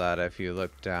it so that if you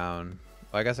look down,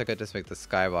 well, I guess I could just make the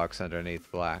skybox underneath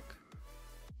black.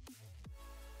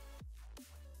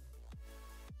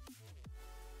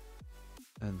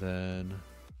 And then,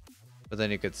 but then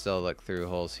you could still look through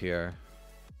holes here.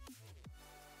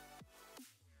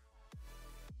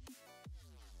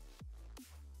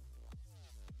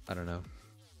 I don't know.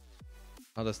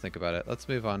 I'll just think about it. Let's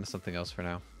move on to something else for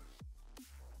now.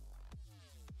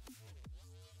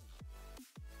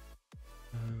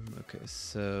 Okay,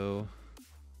 so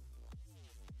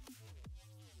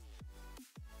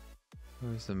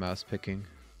where's the mouse picking?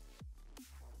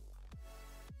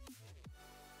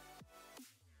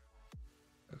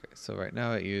 Okay, so right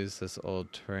now I use this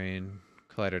old terrain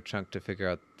collider chunk to figure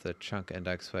out the chunk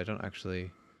index, but I don't actually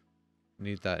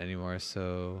need that anymore,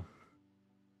 so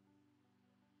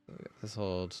this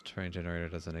old terrain generator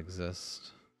doesn't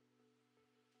exist.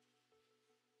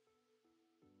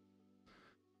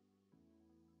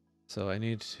 So I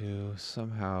need to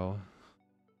somehow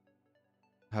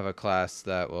have a class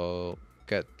that will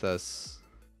get the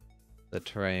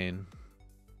terrain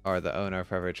or the owner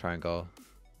for every triangle.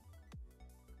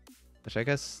 Which I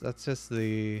guess that's just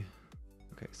the...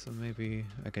 Okay, so maybe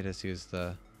I could just use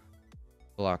the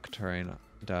block terrain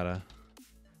data.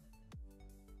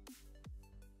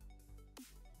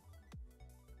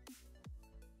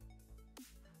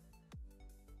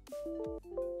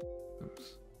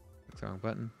 the wrong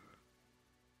button.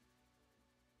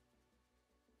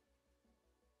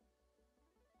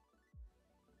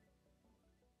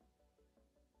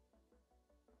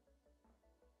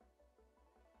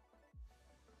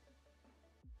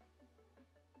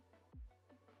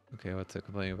 Okay, what's it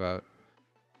complaining about?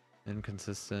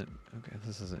 Inconsistent. Okay,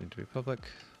 this doesn't need to be public.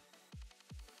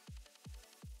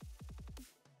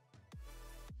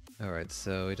 Alright,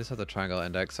 so we just have the triangle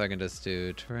index, so I can just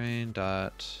do terrain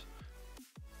dot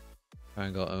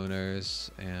triangle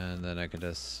owners, and then I can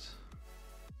just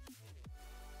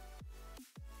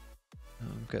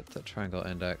get the triangle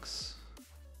index.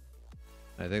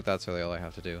 I think that's really all I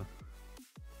have to do.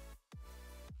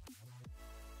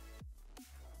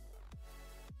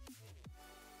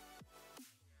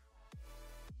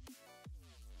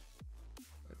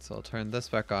 So I'll turn this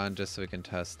back on just so we can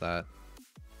test that.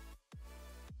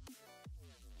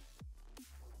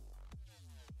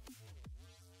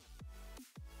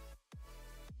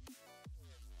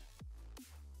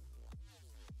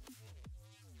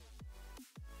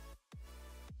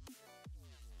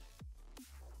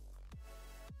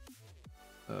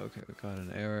 Okay, we got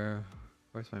an error.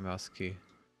 Where's my mouse key?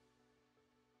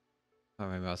 Oh,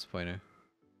 my mouse pointer.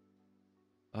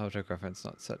 Object reference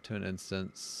not set to an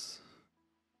instance.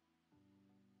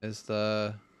 Is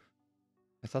the...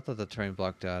 I thought that the terrain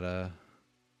block data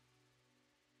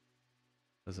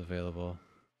was available.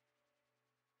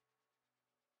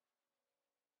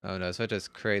 Oh no, so it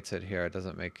just creates it here. It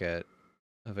doesn't make it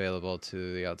available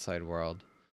to the outside world.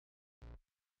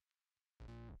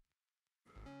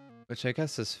 Which I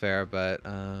guess is fair, but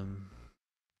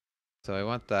so I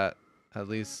want that at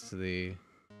least the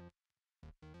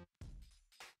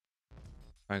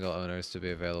triangle owners to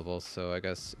be available, so I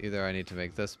guess either I need to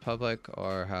make this public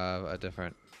or have a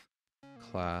different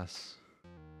class.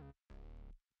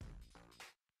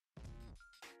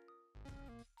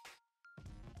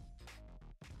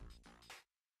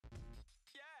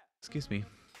 Excuse me.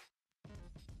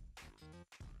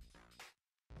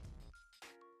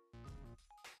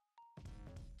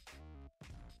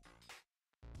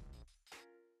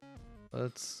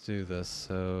 Let's do this.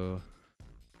 So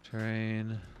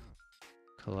terrain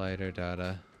collider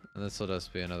data, and this will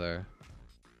just be another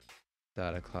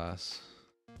data class.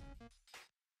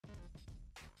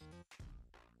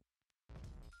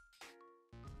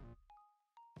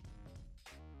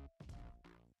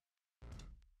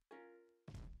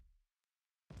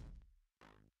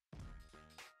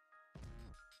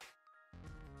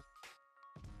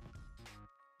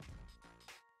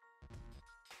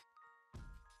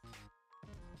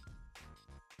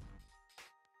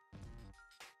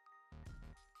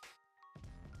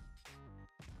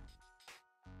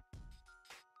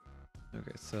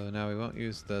 Okay, so now we won't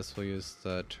use this, we'll use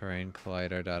the terrain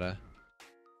collider data.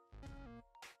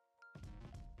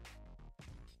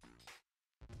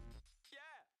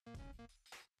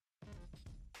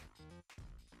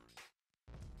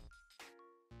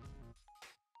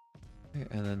 Okay,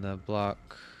 and then the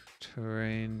block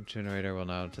terrain generator will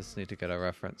now just need to get a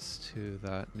reference to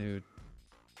that new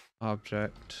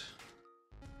object.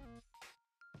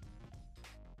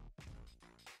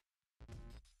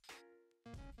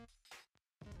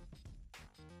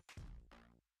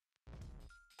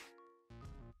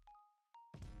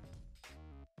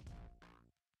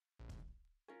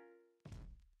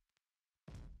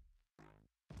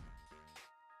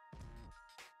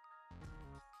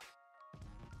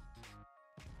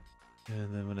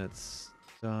 And then when it's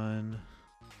done,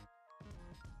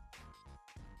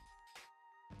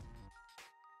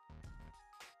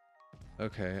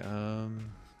 okay,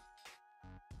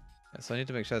 so I need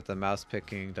to make sure that the mouse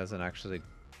picking doesn't actually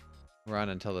run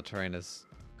until the terrain is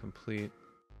complete.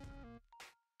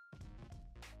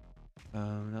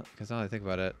 No, because now that I think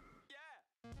about it,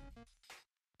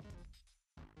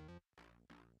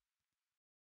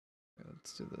 okay,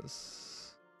 let's do this.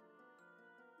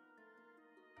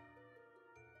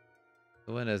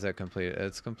 When is it complete?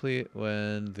 It's complete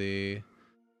when the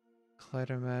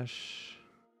collider mesh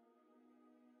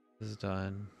is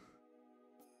done.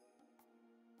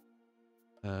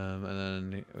 And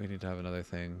then we need to have another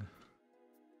thing.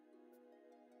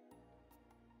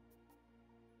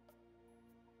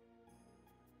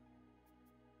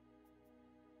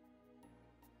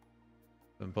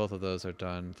 When both of those are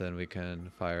done, then we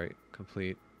can fire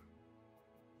complete.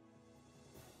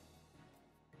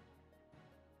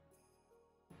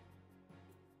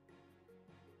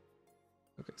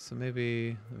 Okay, so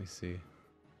maybe, let me see.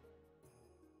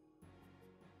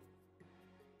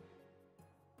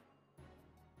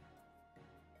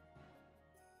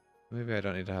 Maybe I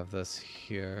don't need to have this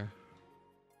here.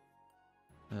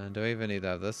 And do I even need to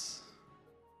have this?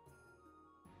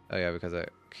 Oh yeah, because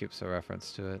it keeps a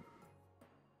reference to it.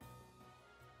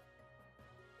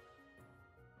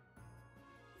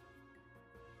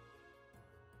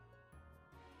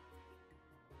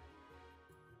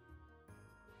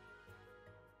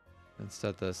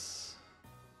 Instead, this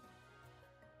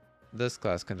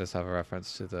class can just have a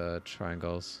reference to the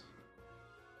triangles.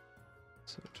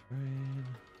 So terrain,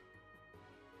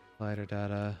 lighter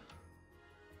data.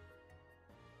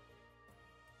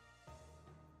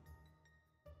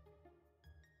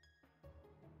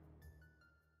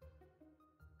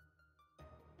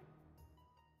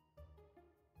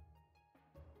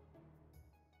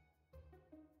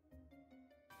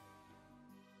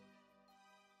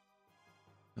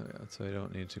 Okay, so we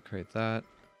don't need to create that.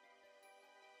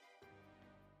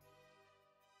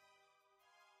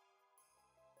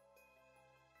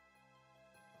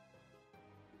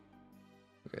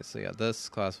 Okay, so yeah, this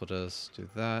class will just do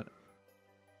that.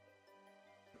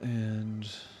 And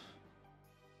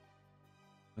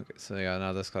okay, so yeah,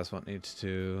 now this class won't need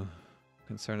to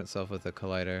concern itself with the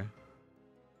collider.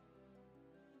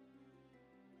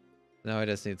 Now I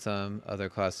just need some other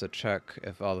class to check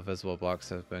if all the visible blocks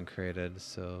have been created,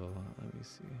 so let me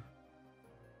see.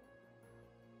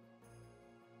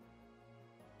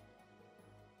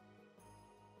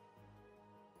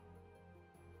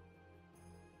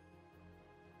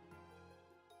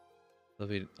 It'll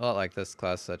be a lot like this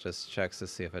class that just checks to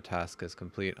see if a task is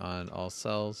complete on all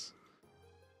cells.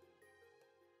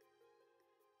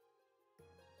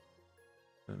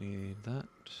 Don't need that.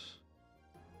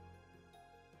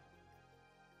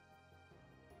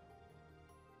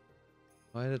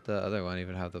 Why did the other one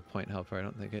even have the point helper? I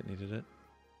don't think it needed it.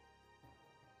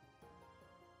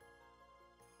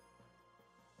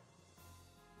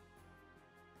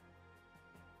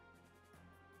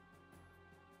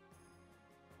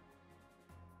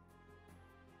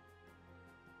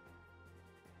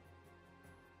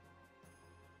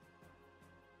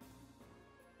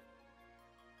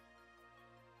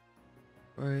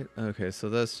 Right, okay, so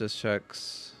this just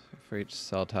checks for each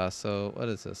cell task. So what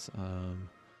is this?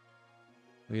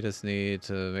 We just need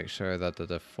to make sure that the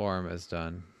deform is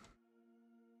done.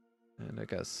 And I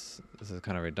guess this is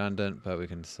kind of redundant, but we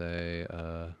can say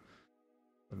the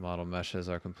model meshes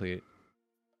are complete.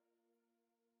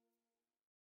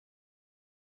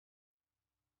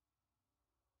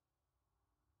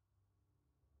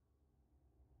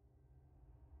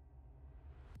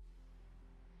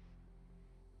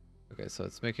 Okay, so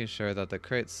it's making sure that the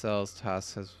create cells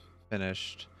task has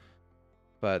finished,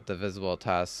 but the visible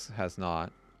task has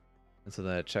not. And so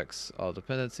then it checks all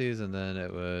dependencies, and then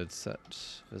it would set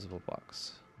visible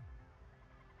blocks.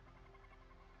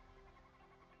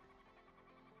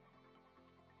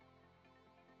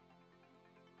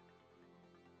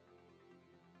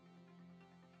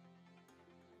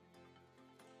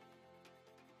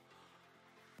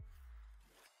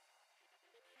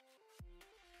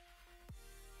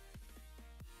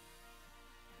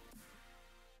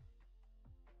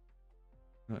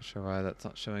 I'm not sure why that's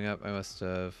not showing up. I must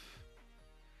have...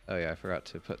 Oh yeah, I forgot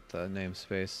to put the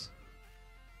namespace.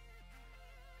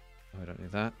 Oh, I don't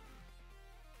need that.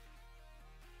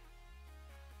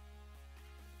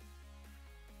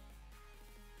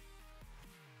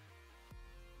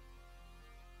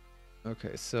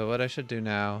 Okay, so what I should do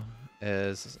now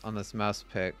is on this mouse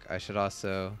pick, I should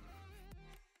also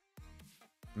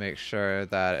make sure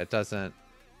that it doesn't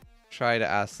try to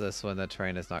ask this when the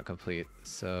terrain is not complete.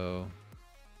 So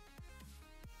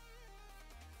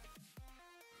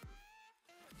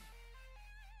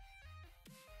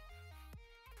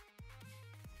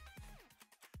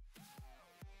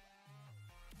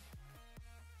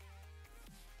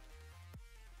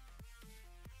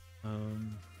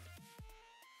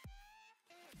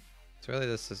it's really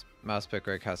this is mouse pick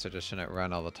raycaster just shouldn't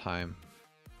run all the time.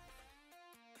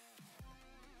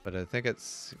 But I think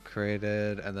it's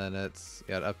created and then it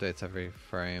updates every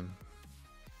frame.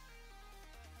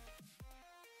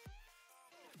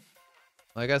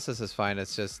 Well, I guess this is fine.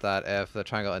 It's just that if the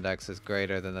triangle index is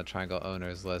greater than the triangle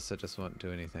owner's list, it just won't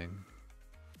do anything.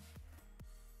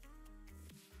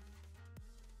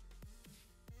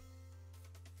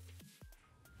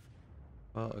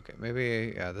 Well, okay,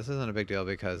 maybe, yeah, this isn't a big deal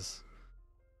because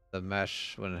the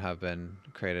mesh wouldn't have been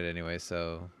created anyway,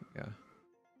 so yeah.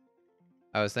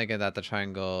 I was thinking that the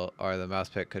triangle or the mouse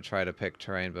pick could try to pick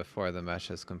terrain before the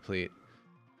mesh is complete,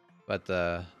 but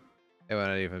it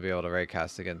wouldn't even be able to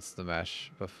raycast against the mesh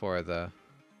before the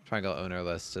triangle owner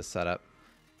list is set up.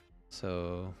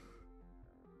 So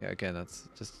yeah, again, that's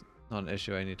just not an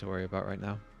issue I need to worry about right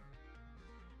now.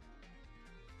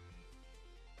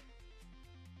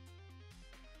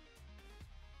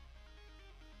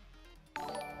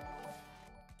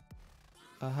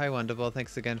 Hi, Wonderful.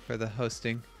 Thanks again for the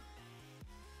hosting.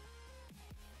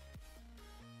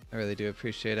 I really do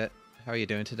appreciate it. How are you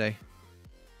doing today?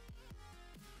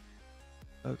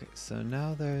 Okay, so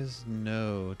now there's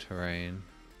no terrain.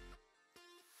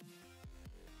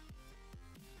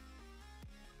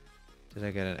 Did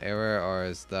I get an error, or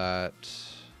is that...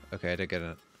 Okay, I did get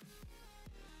a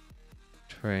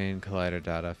terrain collider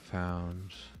data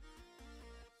found.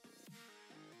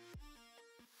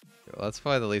 Well, that's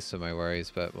probably the least of my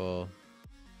worries, but we'll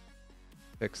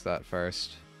fix that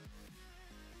first.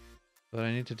 What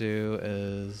I need to do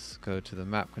is go to the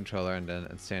map controller and then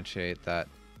instantiate that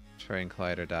terrain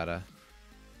collider data.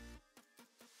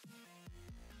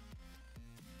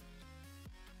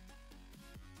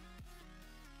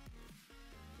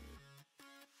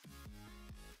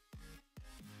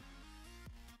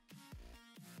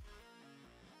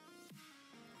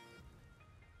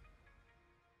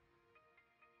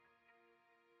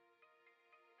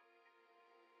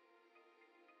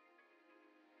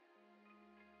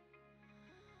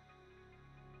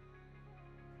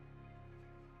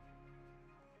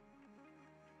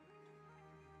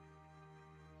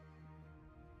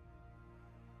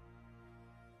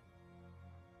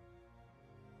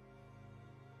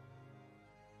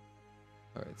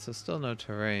 Alright, so still no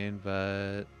terrain,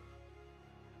 but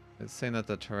it's saying that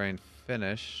the terrain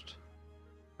finished,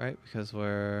 right? Because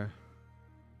we're...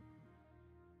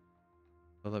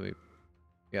 Well,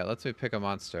 let's me pick a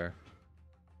monster.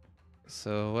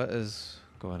 So what is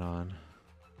going on?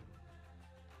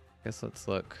 Guess let's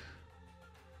look.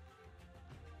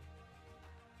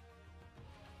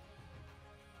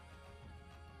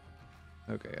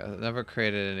 Okay, I never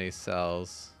created any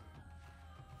cells.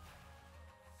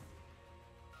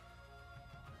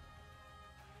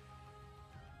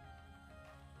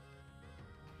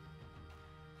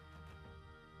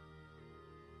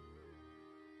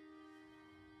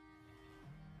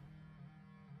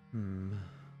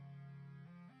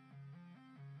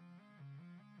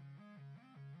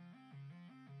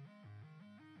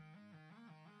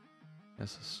 Yeah,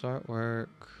 so start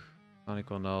work, not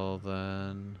equal null,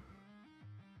 then...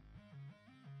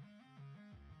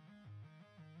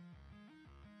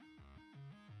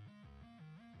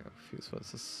 I'm confused, what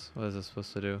is this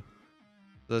supposed to do?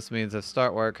 This means if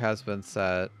start work has been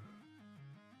set,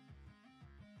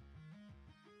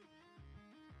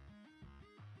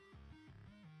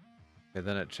 okay,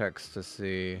 then it checks to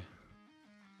see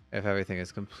if everything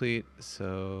is complete,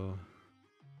 so...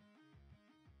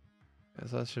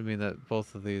 So that should mean that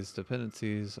both of these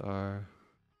dependencies are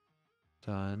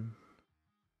done.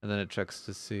 And then it checks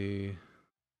to see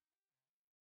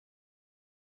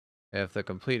if the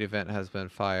complete event has been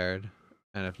fired.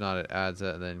 And if not, it adds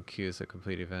it and then queues a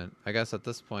complete event. I guess at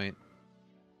this point,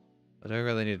 I don't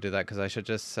really need to do that because I should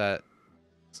just set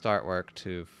start work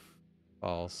to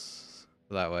false.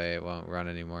 So that way it won't run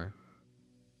anymore.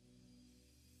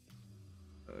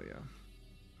 Oh yeah.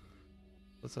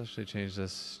 Let's actually change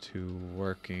this to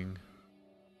working.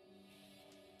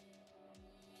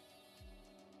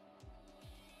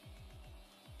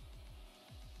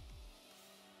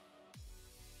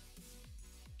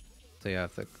 So yeah,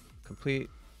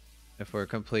 if we're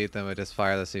complete, then we just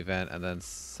fire this event and then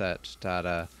set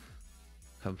data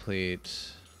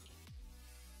complete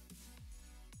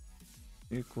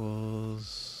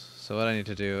equals. So what I need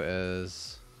to do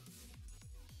is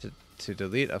to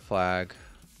delete a flag,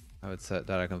 I would set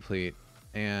data complete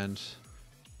and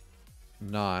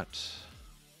not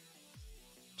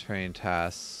train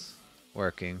tasks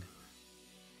working.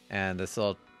 And this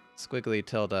little squiggly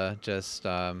tilde just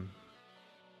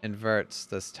inverts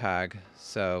this tag.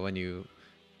 So when you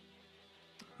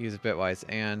use a bitwise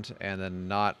and then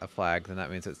not a flag, then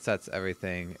that means it sets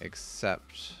everything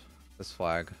except this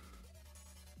flag.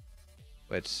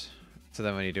 So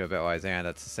then when you do a bitwise and,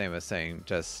 that's the same as saying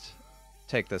just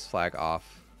take this flag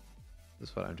off. This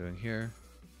is what I'm doing here.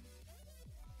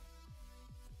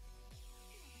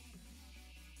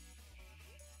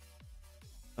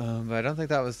 But I don't think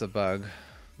that was the bug,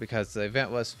 because the event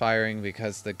was firing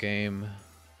because the game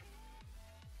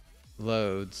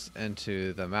loads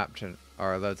into the map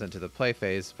or loads into the play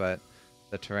phase, but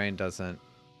the terrain doesn't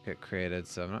get created,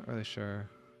 so I'm not really sure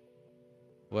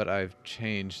what I've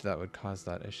changed that would cause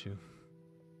that issue.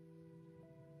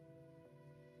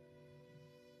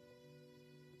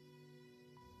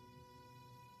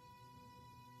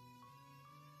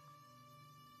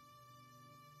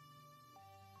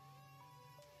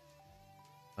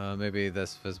 Maybe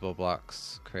this visible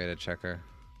blocks create a checker.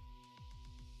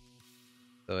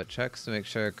 So it checks to make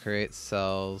sure create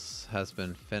cells has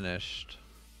been finished.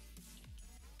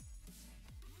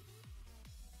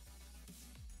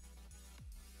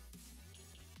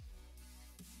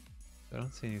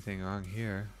 don't see anything wrong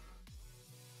here.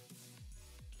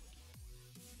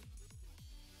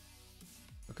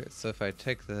 Okay, so if I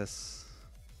take this,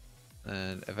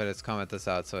 and if I just comment this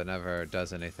out so it never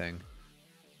does anything,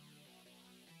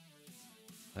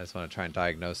 I just want to try and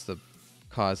diagnose the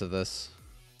cause of this.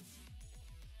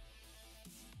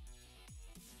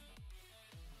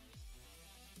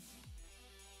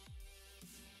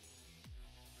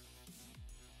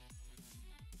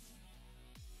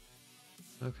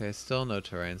 Okay, still no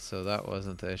terrain, so that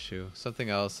wasn't the issue. Something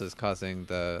else is causing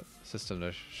the system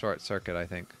to short circuit, I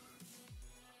think.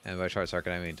 And by short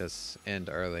circuit, I mean just end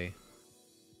early.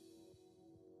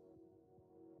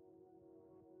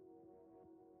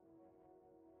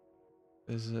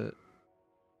 Is it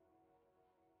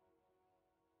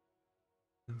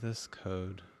this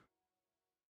code?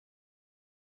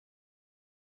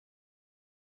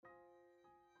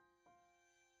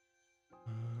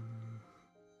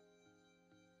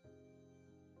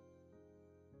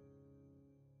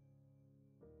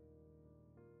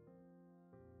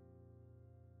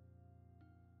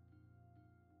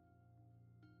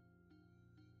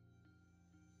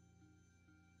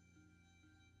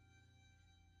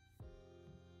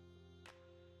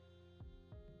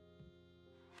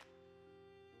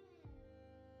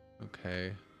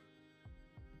 Okay.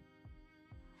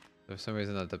 For some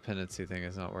reason that dependency thing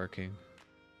is not working.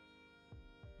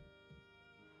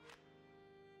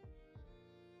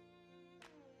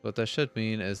 What that should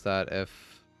mean is that if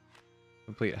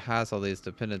complete has all these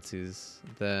dependencies,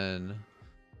 then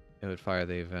it would fire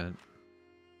the event.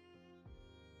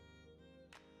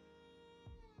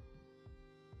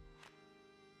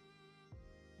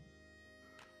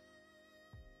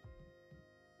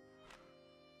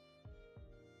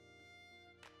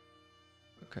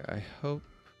 Okay,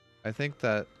 I think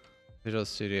that Visual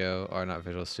Studio, or not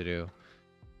Visual Studio,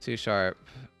 C#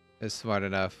 is smart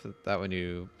enough that when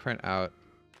you print out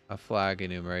a flag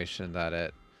enumeration that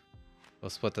it will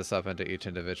split this up into each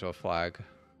individual flag.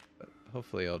 But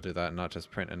hopefully it'll do that and not just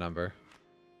print a number.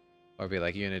 Or be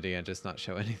like Unity and just not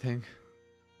show anything.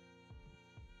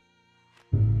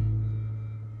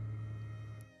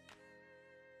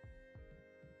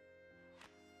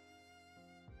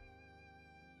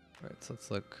 Alright, so let's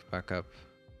look back up.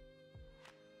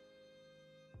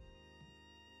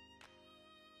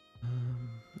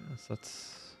 Yes,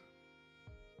 let's...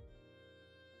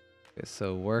 Okay,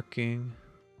 so working.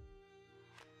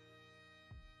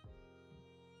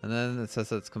 And then it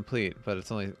says it's complete, but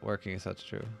it's only working if that's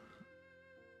true.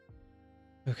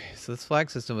 Okay, so this flag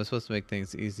system was supposed to make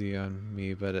things easy on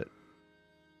me, but it...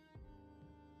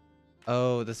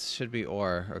 Oh, this should be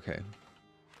OR. Okay.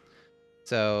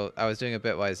 So I was doing a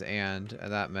bitwise and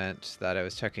that meant that I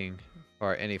was checking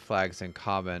for any flags in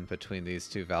common between these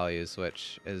two values,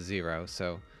 which is 0.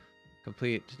 So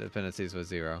complete dependencies was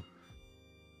 0.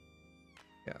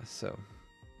 Yeah, so...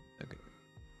 Okay.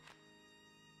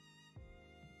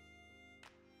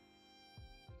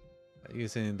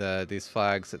 Using these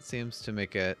flags, it seems to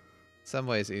make it some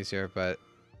ways easier, but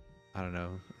I don't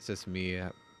know. It's just me,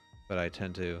 but I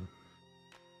tend to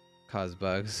cause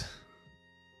bugs.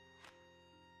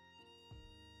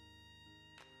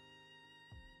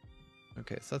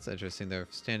 Okay, so that's interesting. They're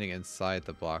standing inside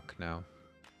the block now,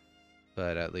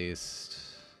 but at least,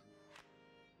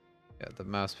 yeah, the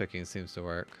mouse picking seems to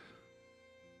work.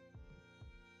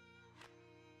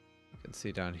 You can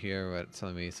see down here what it's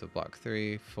telling me. So block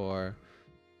 3, 4,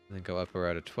 and then go up a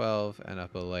row to 12 and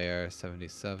up a layer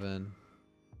 77.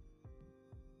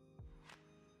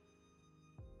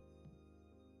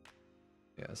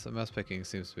 Yeah, so mouse picking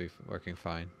seems to be working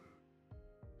fine.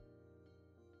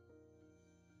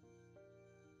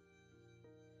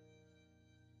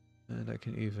 And I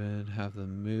can even have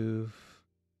them move.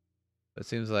 It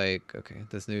seems like, okay,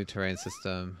 this new terrain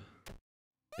system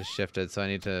is shifted, so I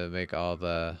need to make all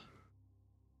the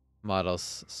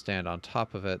models stand on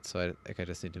top of it, so I think I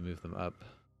just need to move them up.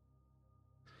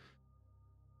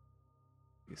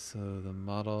 So the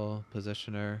model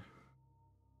positioner.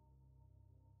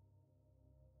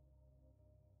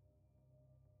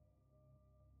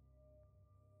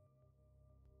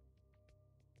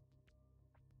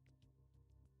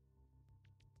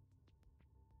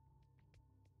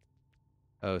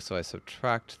 Oh, so I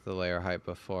subtract the layer height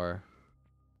before.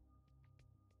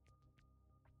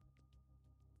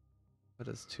 What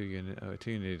does 2Unity? Oh,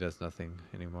 2Unity does nothing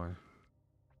anymore.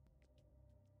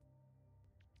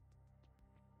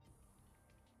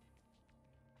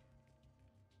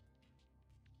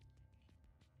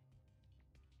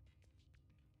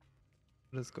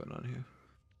 What is going on here?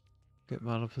 Get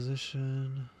model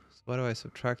position. So why do I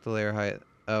subtract the layer height?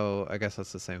 Oh, I guess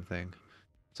that's the same thing.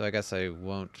 So I guess I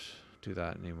won't do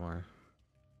that anymore.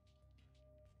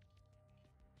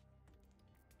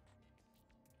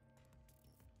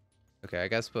 Okay, I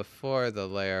guess before the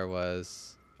layer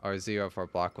was, or 0 for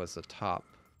block was the top.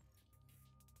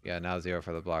 Yeah, now 0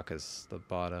 for the block is the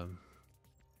bottom.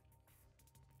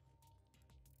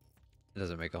 It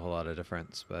doesn't make a whole lot of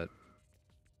difference, but...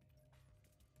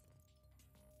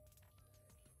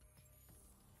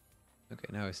 Okay,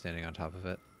 now we're standing on top of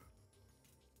it.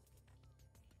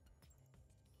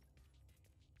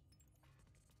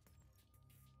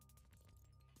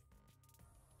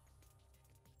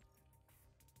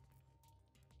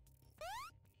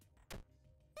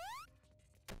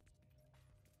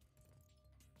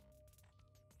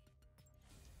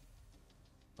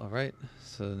 Alright,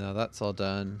 so now that's all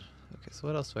done. Okay, so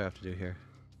what else do I have to do here?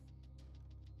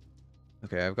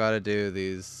 Okay, I've got to do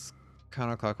these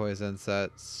counterclockwise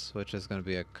insets, which is going to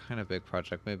be a kind of big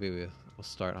project. Maybe we'll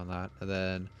start on that. And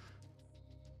then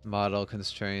model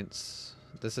constraints.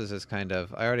 This is just kind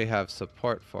of, I already have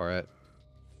support for it.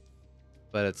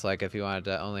 But it's like if you wanted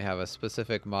to only have a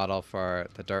specific model for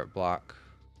the dirt block,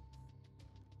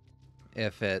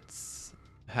 if it's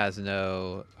has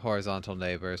no horizontal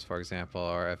neighbors, for example,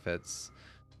 or if it's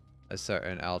a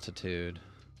certain altitude.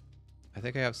 I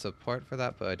think I have support for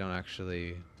that, but I don't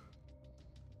actually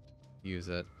use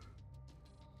it.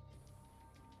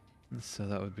 So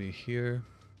that would be here.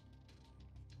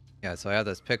 Yeah, so I have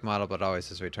this pick model, but always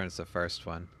just returns the first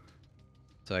one.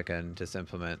 So I can just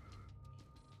implement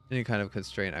any kind of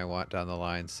constraint I want down the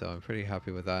line, so I'm pretty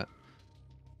happy with that.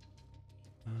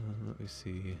 Let me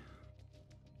see.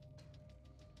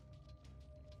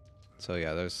 So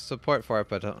yeah, there's support for it,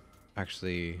 but don't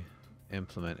actually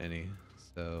implement any.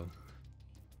 So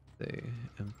they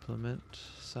implement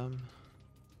some.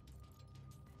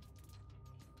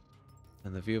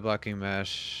 And the view blocking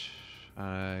mesh,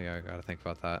 yeah, I gotta think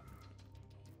about that.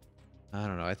 I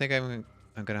don't know. I think I'm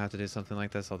gonna have to do something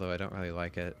like this, although I don't really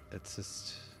like it. It's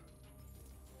just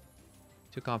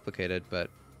too complicated, but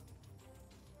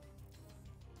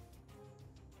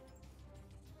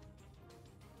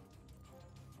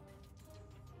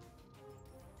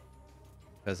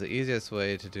because the easiest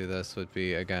way to do this would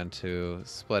be, again, to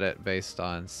split it based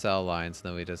on cell lines, and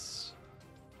then we just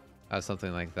have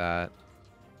something like that.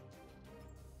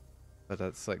 But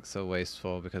that's like so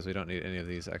wasteful because we don't need any of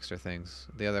these extra things.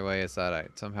 The other way is that I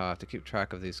somehow have to keep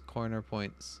track of these corner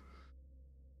points.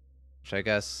 Which I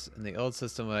guess in the old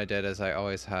system what I did is I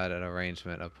always had an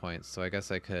arrangement of points. So I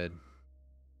guess I could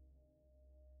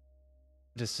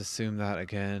just assume that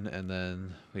again, and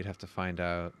then we'd have to find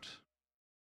out,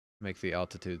 make the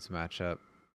altitudes match up.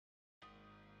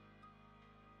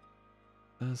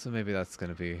 So maybe that's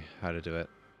going to be how to do it.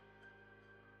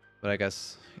 But I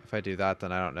guess if I do that,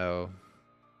 then I don't know.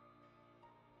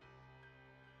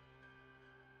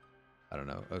 I don't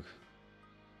know. Okay.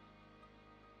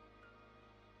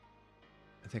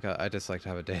 I think I just like to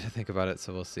have a day to think about it,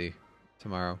 so we'll see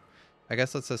tomorrow. I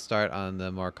guess let's just start on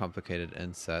the more complicated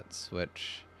insets,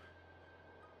 which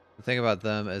the thing about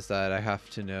them is that I have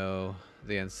to know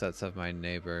the insets of my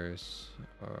neighbors,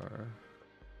 or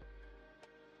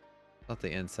not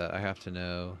the inset, I have to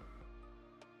know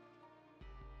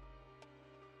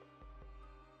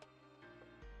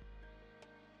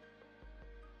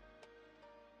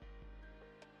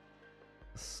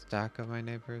the stack of my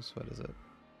neighbors. What is it?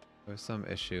 There's some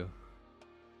issue.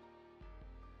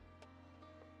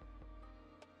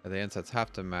 The insets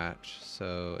have to match,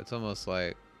 so it's almost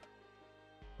like,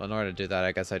 well, in order to do that,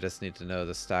 I guess I just need to know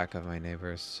the stack of my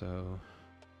neighbors, so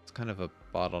it's kind of a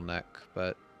bottleneck,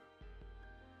 but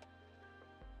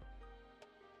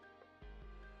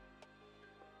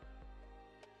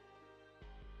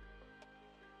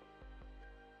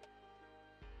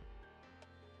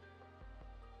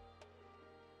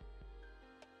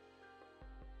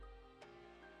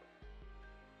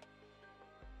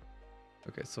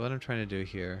okay, so what I'm trying to do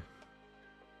here,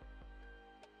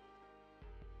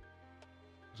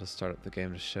 I'll just start up the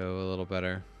game to show a little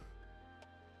better.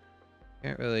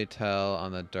 Can't really tell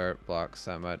on the dirt blocks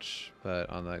that much, but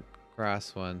on the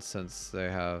grass ones, since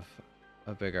they have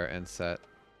a bigger inset,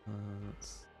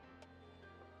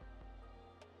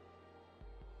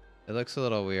 it looks a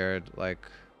little weird, like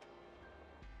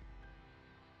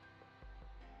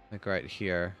right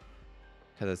here,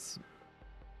 because it's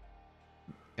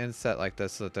inset like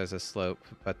this so that there's a slope,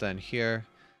 but then here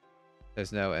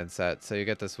there's no inset, so you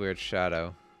get this weird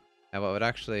shadow. And what would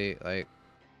actually, like,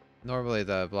 normally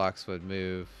the blocks would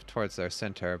move towards their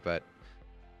center, but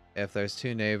if there's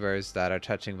two neighbors that are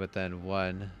touching but then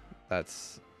one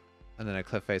that's, and then a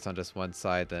cliff face on just one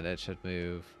side, then it should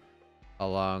move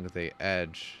along the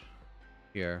edge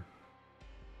here.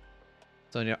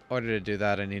 So in order to do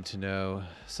that, I need to know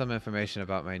some information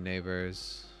about my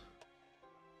neighbors.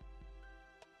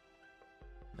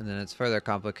 And then it's further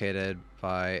complicated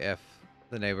by if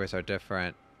the neighbors are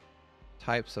different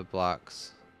types of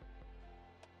blocks,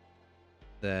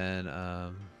 then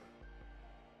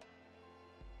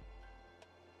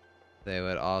they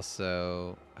would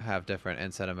also have different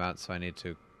inset amounts, so I need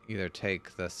to either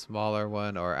take the smaller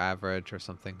one or average or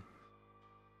something.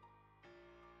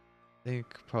 I think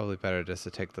probably better just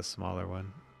to take the smaller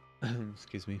one.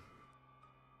 Excuse me.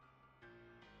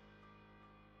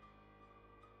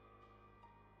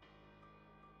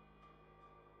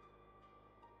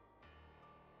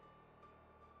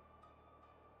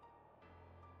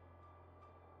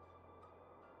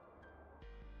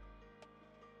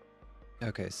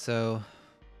 Okay, so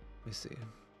let me see.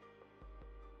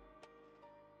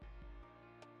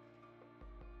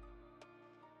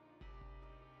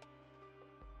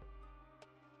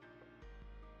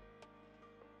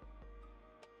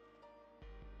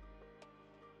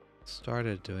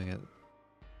 Started doing it.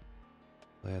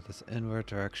 I had this inward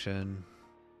direction.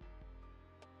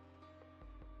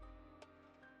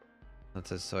 That's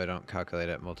just so I don't calculate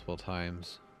it multiple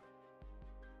times.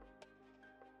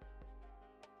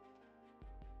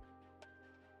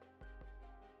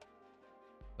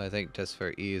 I think just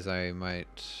for ease, I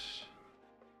might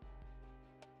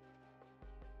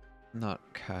not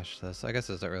cache this. I guess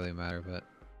it doesn't really matter, but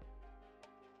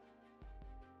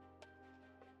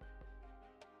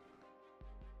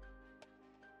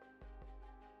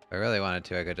if I really wanted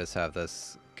to, I could just have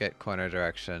this get corner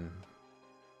direction,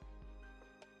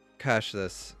 cache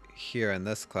this here in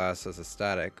this class as a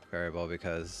static variable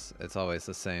because it's always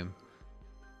the same.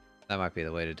 That might be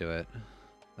the way to do it.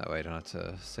 That way I don't have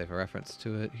to save a reference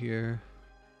to it here.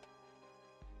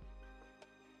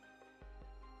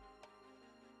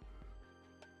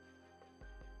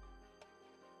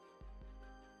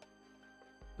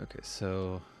 Okay,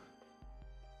 so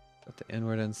got the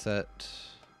inward inset,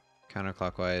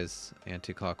 counterclockwise,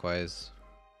 anti-clockwise.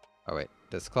 Oh wait,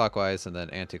 just clockwise and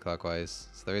then anti-clockwise.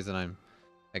 So the reason I'm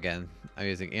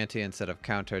using anti instead of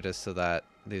counter just so that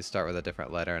these start with a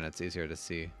different letter and it's easier to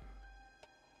see.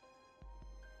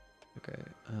 Okay,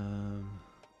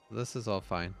 this is all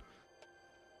fine.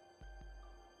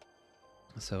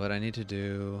 So what I need to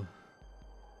do...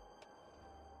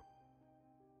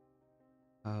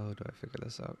 How do I figure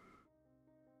this out?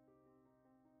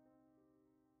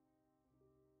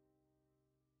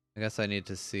 I guess I need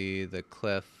to see the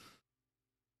cliff.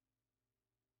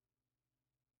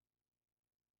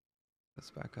 Let's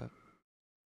back up.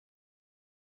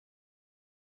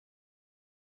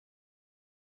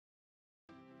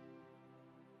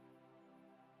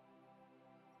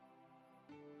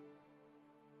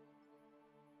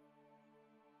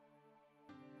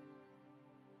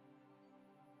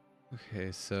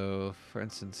 Okay, so for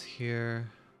instance here,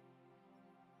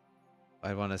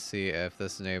 I want to see if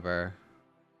this neighbor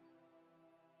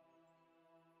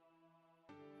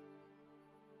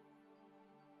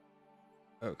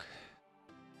okay.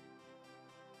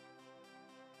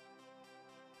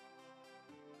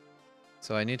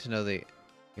 So I need to know the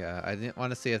I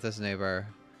want to see if this neighbor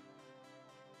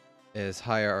is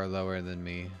higher or lower than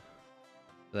me.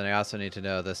 Then I also need to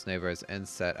know this neighbor's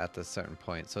inset at this certain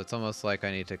point. So it's almost like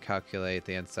I need to calculate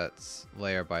the insets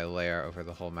layer by layer over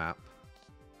the whole map.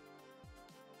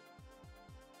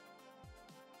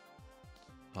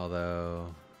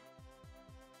 Although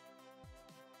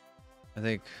I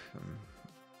think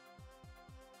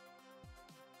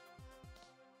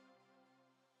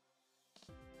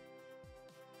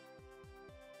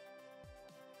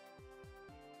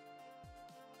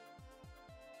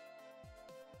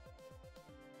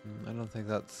I don't think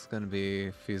that's going to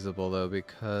be feasible though,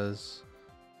 because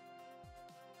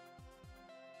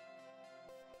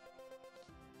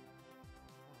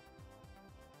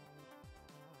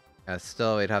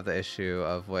still we'd have the issue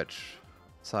of which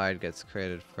side gets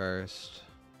created first.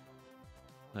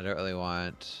 I don't really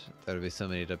want there to be so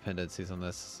many dependencies on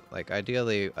this. Like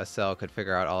ideally a cell could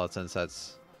figure out all its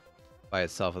insets by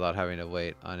itself without having to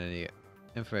wait on any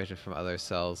information from other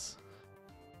cells.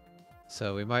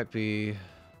 So we might be...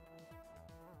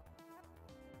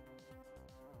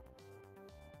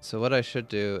 So what I should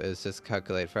do is just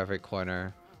calculate for every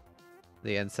corner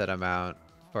the inset amount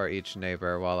for each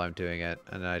neighbor while I'm doing it,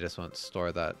 and then I just won't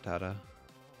store that data.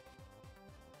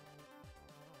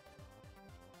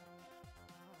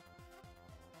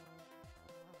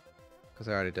 Because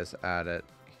I already just add it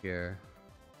here.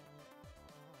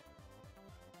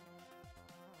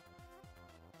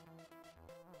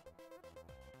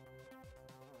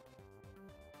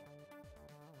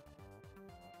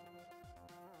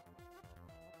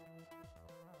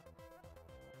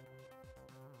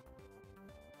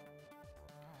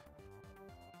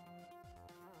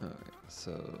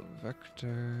 So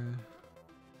vector.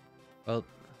 Well,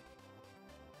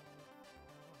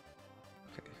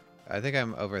 okay. I think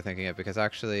I'm overthinking it because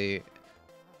actually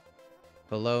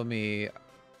below me,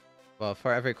 well,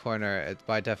 for every corner, it's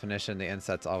by definition the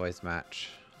insets always match.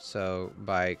 So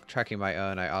by tracking my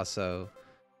own, I also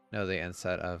know the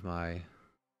inset of my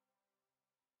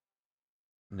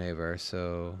neighbor.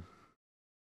 So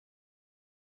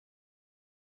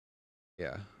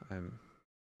yeah, I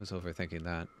was overthinking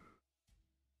that.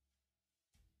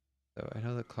 So I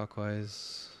know that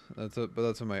clockwise, but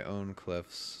that's on my own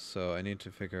cliffs. So I need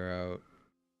to figure out.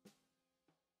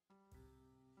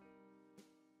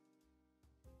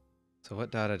 So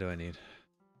what data do I need?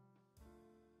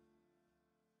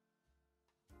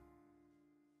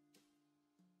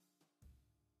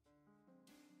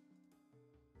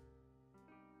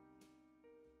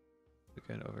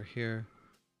 Again, over here.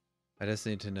 I just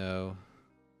need to know,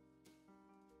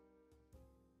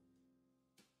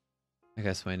 I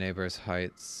guess, my neighbor's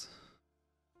heights.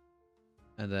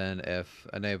 And then if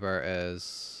a neighbor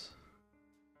is...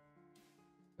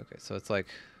 Okay, so it's like,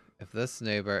 if this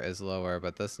neighbor is lower,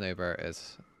 but this neighbor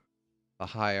is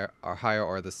higher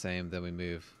or the same, then we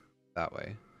move that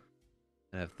way.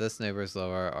 And if this neighbor is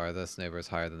lower or this neighbor is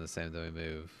higher than the same, then we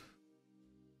move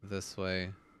this way.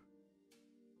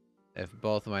 If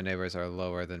both of my neighbors are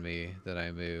lower than me, then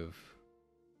I move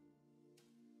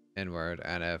inward.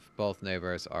 And if both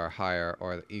neighbors are higher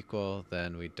or equal,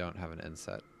 then we don't have an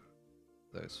inset.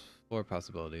 There's 4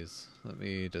 possibilities. Let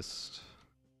me just...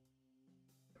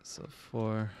 So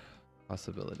 4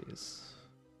 possibilities.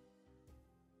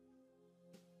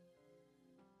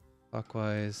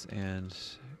 Clockwise and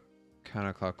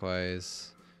counterclockwise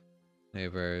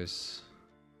neighbors.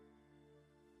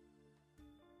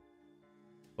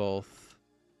 Both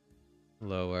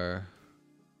lower.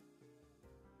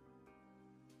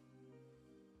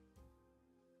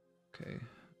 Okay.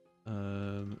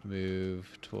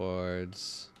 Move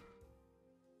towards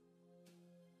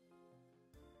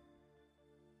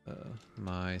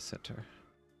my center.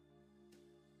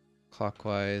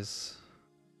 Clockwise,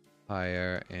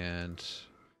 higher and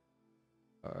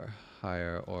or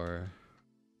higher or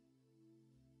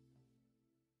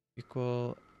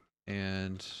equal,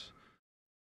 and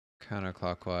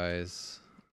counterclockwise,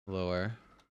 lower.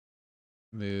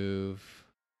 Move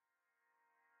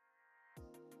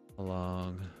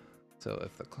along. So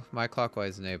if my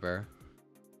clockwise neighbor,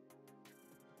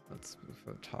 let's move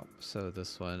from top. So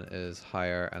this one is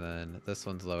higher and then this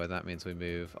one's lower. That means we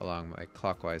move along my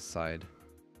clockwise side.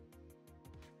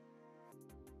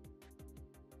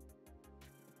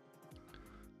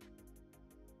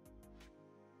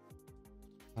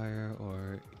 Higher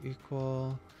or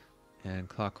equal, and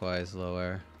clockwise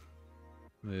lower.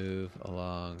 Move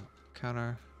along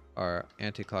counter or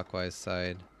anti-clockwise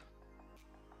side.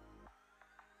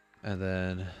 And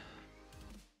then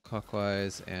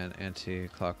clockwise and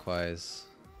anti-clockwise,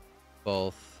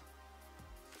 both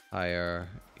higher,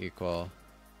 equal.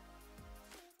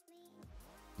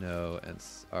 No,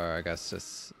 or I guess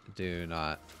just do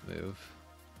not move.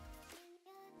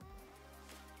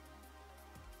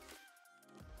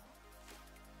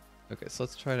 Okay, so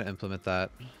let's try to implement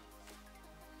that.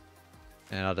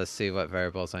 And I'll just see what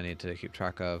variables I need to keep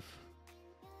track of.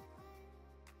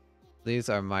 These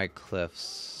are my cliffs,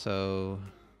 so...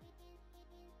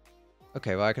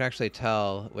 Okay, well I can actually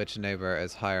tell which neighbor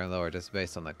is higher and lower just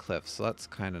based on the cliffs, so that's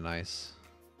kind of nice.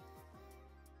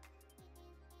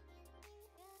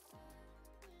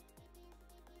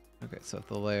 Okay, so if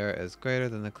the layer is greater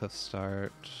than the cliff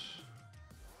start,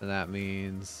 then that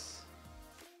means...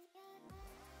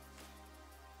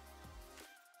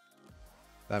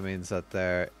 That means that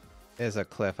there is a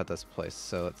cliff at this place,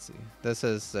 so let's see. This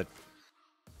is the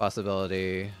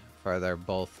possibility for they're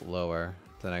both lower,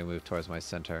 then I move towards my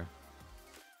center.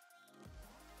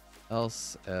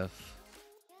 Else if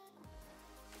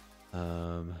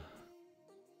so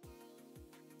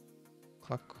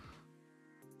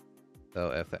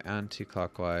if the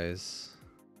anti-clockwise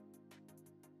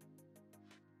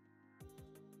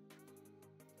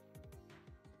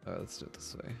let's do it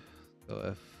this way. So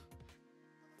if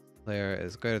layer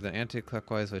is greater than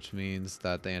anti-clockwise, which means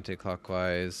that the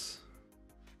anti-clockwise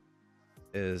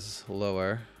is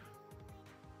lower,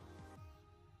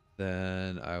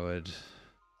 then I would...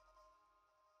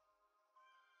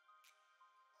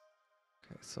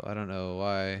 Okay, so I don't know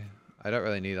why. I don't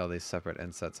really need all these separate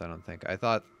insets, I don't think. I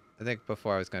think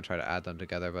before I was going to try to add them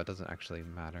together, but it doesn't actually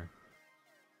matter.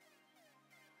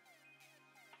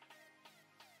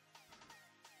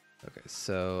 Okay,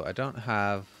 so I don't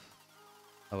have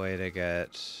a way to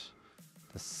get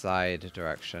the side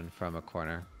direction from a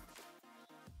corner.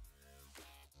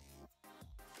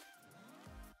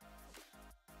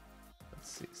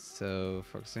 see. So,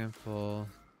 for example,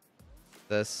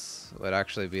 this would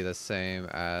actually be the same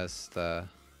as the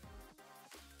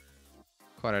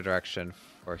corner direction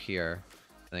for here.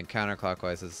 And then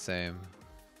counterclockwise is the same.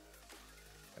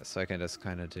 So I can just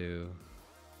kind of do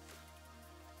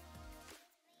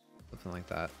something like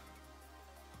that.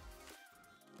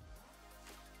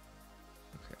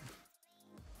 Okay.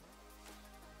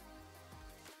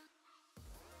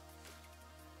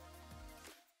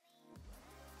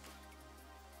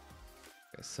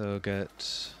 Okay, so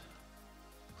get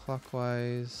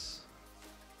clockwise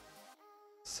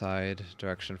side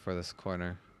direction for this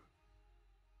corner.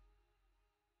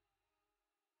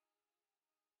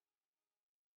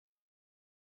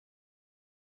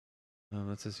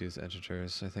 Let's just use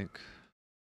integers. I think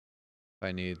if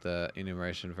I need the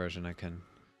enumeration version, I can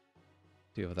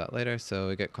deal with that later. So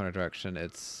we get corner direction.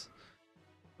 It's,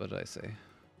 what did I say?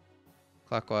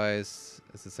 Clockwise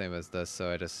is the same as this,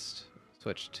 so I just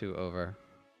switch 2 over.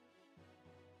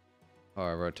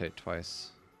 Or rotate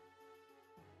twice.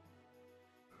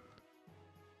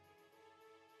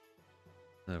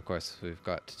 And of course, we've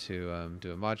got to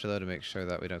do a modulo to make sure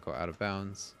that we don't go out of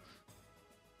bounds.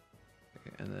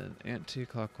 Okay, and then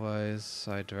anti-clockwise,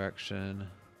 side direction.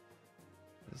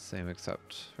 The same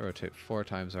except rotate 4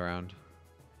 times around.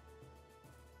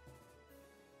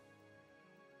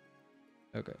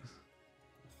 Okay.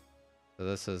 So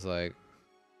this is like,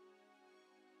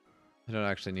 I don't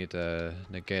actually need to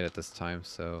negate it this time,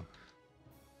 so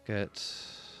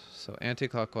so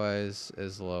anti-clockwise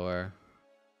is lower.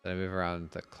 Then I move around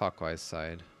the clockwise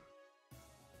side.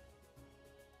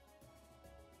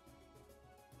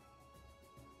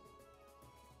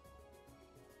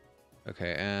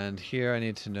 Okay, and here I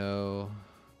need to know,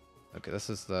 okay, this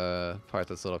is the part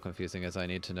that's a little confusing, is I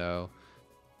need to know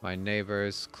my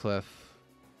neighbor's cliff,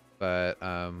 but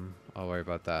I'll worry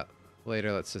about that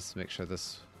later. Let's just make sure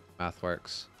this math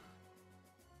works.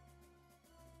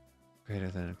 Greater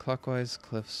than clockwise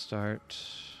cliff start,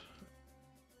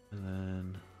 and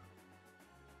then,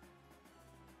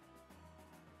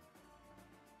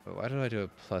 oh, why did I do a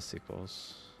plus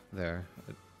equals there?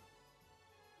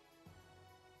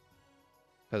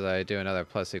 Because I do another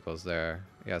plus equals there.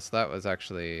 Yeah, so that was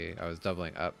actually, I was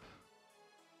doubling up.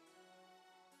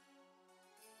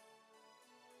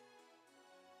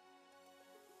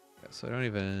 Yeah, so I don't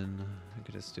even, I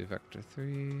could just do vector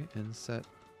 3 inset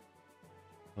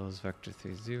equals vector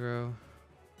 3 0.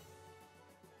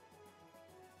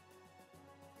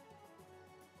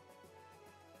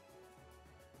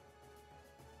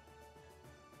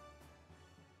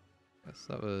 Yes,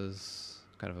 that was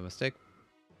kind of a mistake.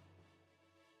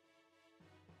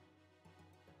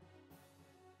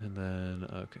 And then,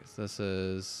 okay, so this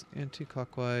is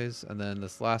anti-clockwise, and then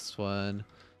this last one,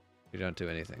 we don't do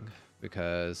anything,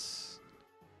 because...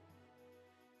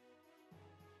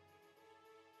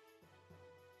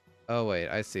 Oh wait,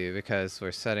 I see, because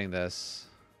we're setting this...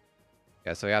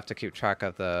 Yeah, so we have to keep track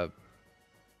of the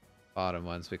bottom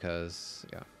ones, because,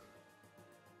 yeah.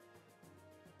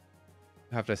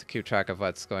 We have to keep track of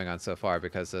what's going on so far,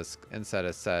 because this inset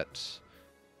is set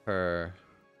per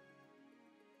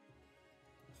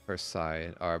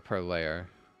side, or per layer.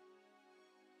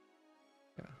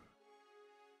 Yeah.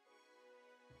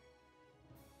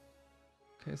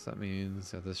 Okay, so that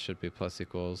means that this should be plus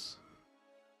equals.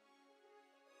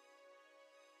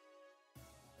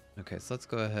 Okay, so let's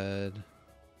go ahead.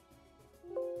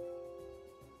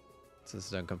 This is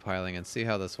done compiling and see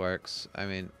how this works. I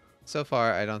mean, so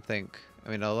far I don't think, I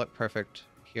mean, it'll look perfect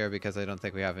here because I don't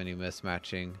think we have any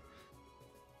mismatching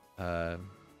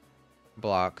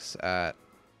blocks at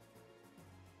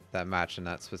that match in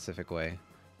that specific way,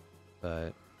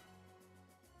 but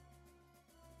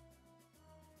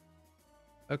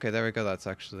okay, there we go. That's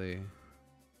actually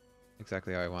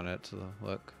exactly how I want it to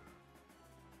look.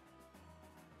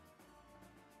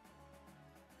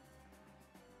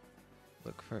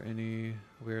 Look for any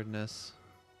weirdness.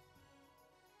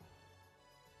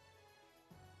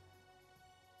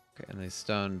 Okay, and these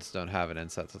stones don't have an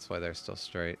inset, that's why they're still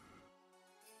straight.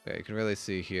 Okay, you can really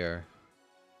see here.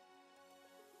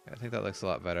 I think that looks a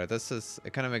lot better. This is,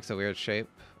 it kind of makes a weird shape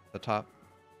at the top,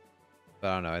 but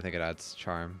I don't know, I think it adds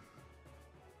charm.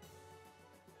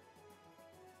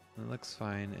 It looks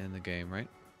fine in the game, right?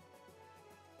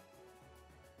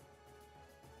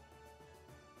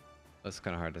 It's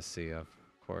kind of hard to see, of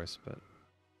course, but...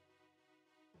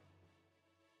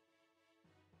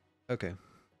 Okay.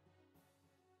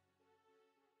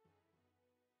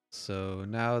 So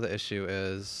now the issue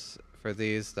is, for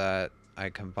these that I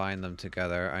combine them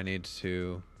together, I need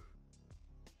to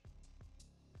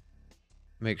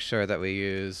make sure that we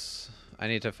use I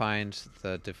need to find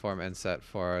the deform inset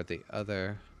for the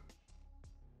other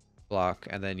block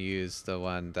and then use the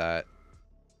one that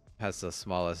has the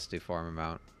smallest deform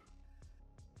amount.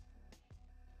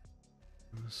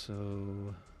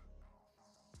 So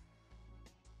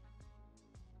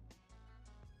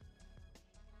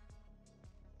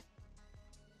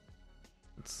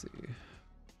let's see.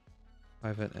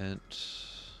 Private int.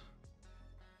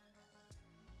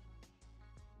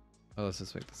 Oh, let's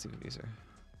just make this even easier.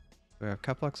 Do I have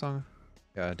cap locks on?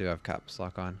 Yeah, I do have caps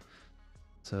lock on.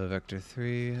 So vector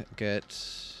 3, get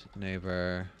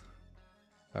neighbor.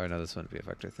 Oh no, this wouldn't be a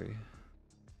vector 3.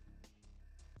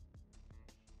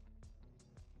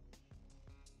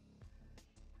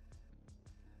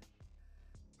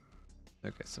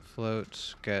 Okay, so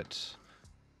float, get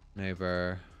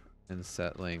neighbor, and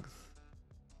set length.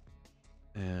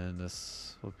 And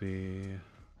this will be,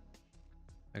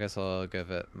 I guess I'll give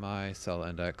it my cell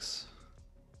index.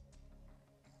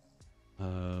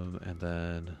 And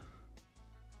then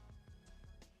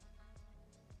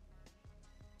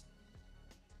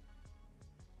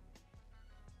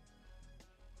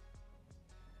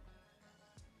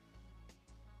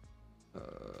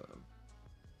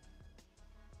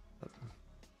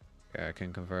okay, I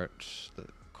can convert the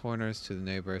corners to the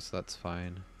neighbor, so that's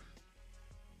fine.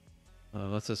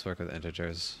 Let's just work with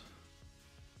integers.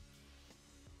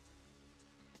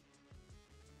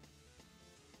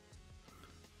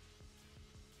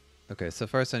 Okay, so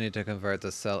first I need to convert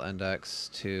the cell index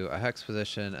to a hex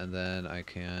position, and then I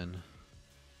can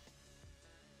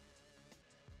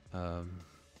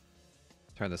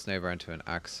turn this neighbor into an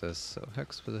axis. So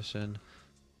hex position,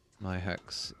 my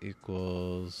hex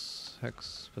equals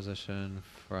hex position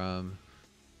from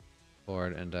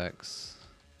forward index.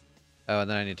 Oh, and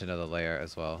then I need to know the layer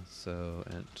as well. So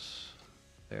int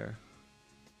layer.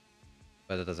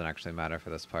 But it doesn't actually matter for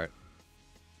this part.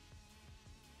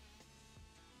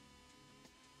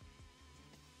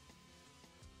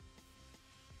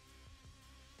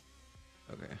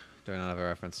 Okay, do I not have a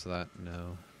reference to that?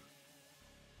 No.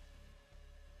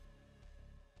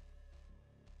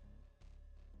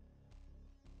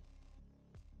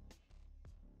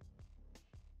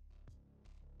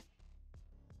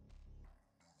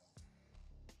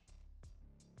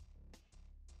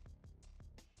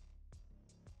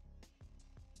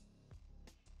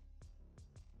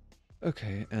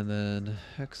 Okay, and then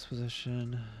hex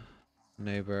position,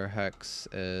 neighbor hex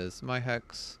is my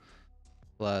hex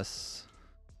plus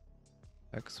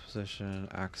hex position,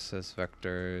 axis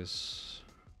vectors,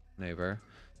 neighbor,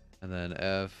 and then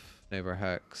if neighbor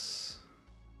hex,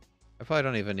 I probably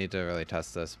don't even need to really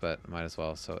test this, but might as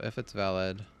well. So if it's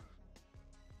valid,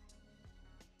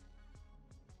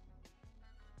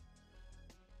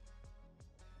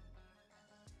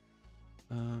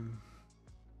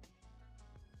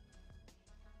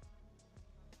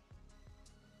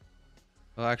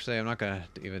 well, actually, I'm not going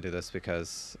to even do this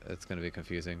because it's going to be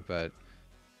confusing, but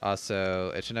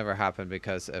also it should never happen,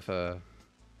 because if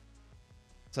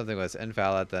something was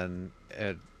invalid, then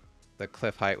the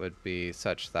cliff height would be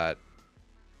such that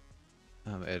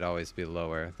it'd always be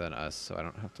lower than us, so I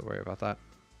don't have to worry about that.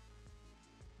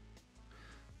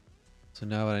 So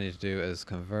now what I need to do is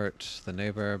convert the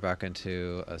neighbor back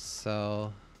into a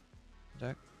cell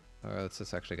deck, or let's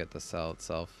just actually get the cell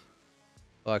itself.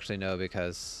 Well, actually no,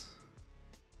 because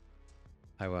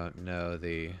I won't know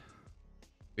we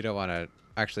don't want to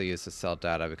actually use the cell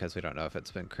data because we don't know if it's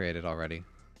been created already.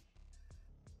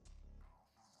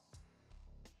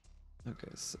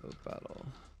 Okay, so battle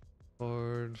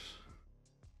board.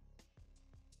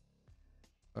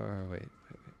 Or wait,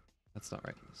 that's not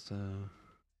right. So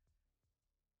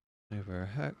neighbor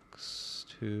hex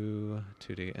to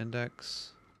 2D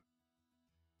index.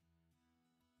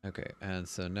 Okay, and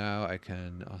so now I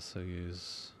can also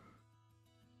use.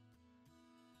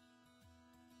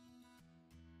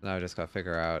 Now I just gotta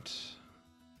figure out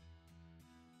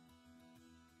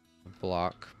a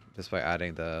block just by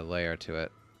adding the layer to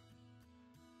it.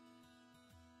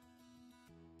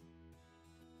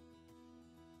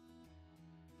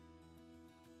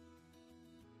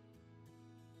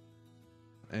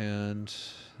 And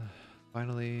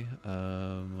finally,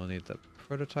 we'll need the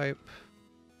prototype.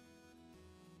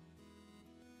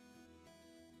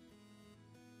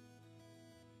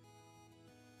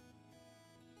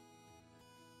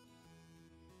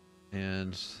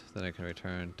 And then I can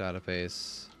return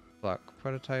database block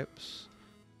prototypes,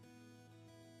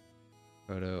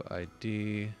 proto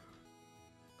ID,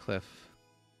 cliff.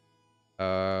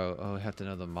 Oh, we have to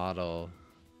know the model.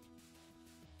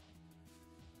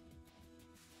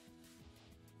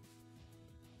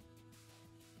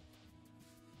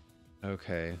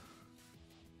 Okay.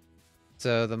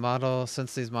 So the model,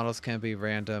 since these models can be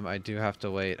random, I do have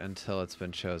to wait until it's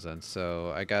been chosen.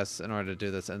 So I guess in order to do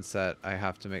this inset, I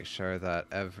have to make sure that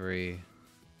every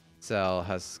cell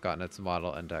has gotten its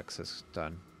model indexes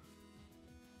done.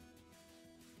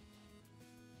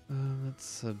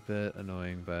 That's a bit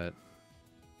annoying, but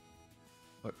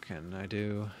what can I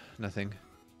do? Nothing.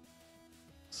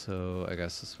 So I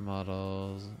guess this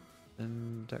models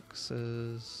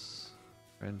indexes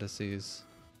or indices.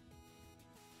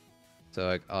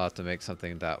 So I'll have to make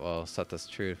something that will set this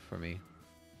true for me.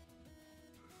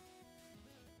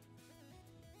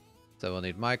 So we'll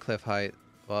need my cliff height.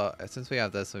 Well, since we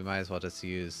have this, we might as well just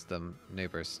use the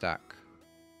neighbor's stack.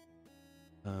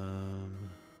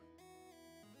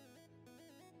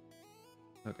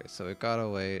 Okay, so we gotta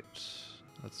wait.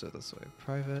 Let's do it this way.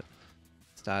 Private,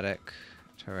 static,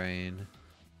 terrain,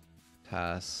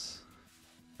 tasks,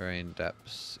 terrain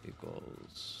depths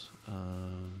equals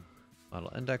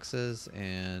model indexes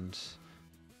and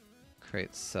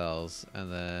create cells. And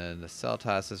then the cell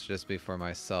task is just be for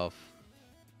myself.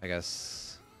 I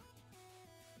guess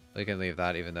we can leave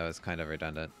that even though it's kind of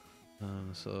redundant.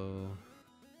 So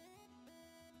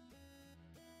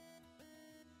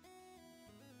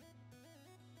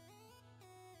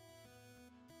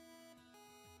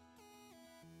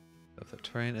if the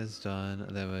terrain is done,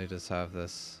 then we just have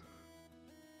this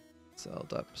cell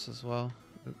depths as well.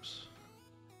 Oops.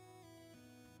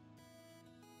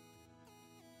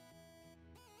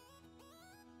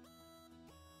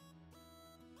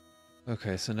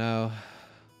 Okay, so now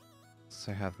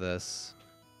I have this.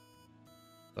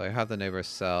 So I have the neighbor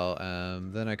cell,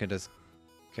 then I can just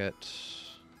get...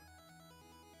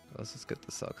 Let's just get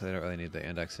the cell because I don't really need the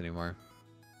index anymore.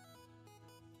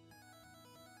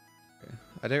 Okay.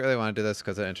 I didn't really want to do this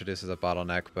because it introduces a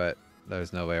bottleneck, but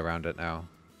there's no way around it now.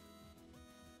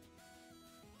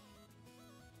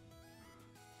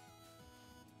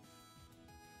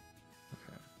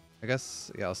 Okay. I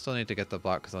guess, yeah, I'll still need to get the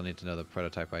block because I'll need to know the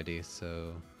prototype ID,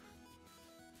 so...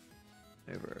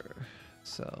 Neighbor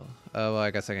cell. Oh, well,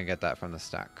 I guess I can get that from the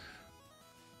stack.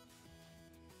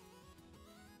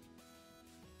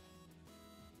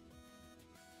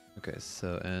 Okay,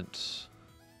 so int...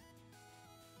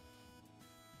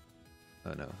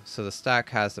 Oh no. So the stack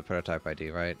has the prototype ID,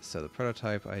 right? So the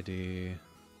prototype ID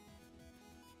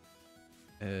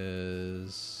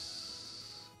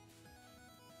is...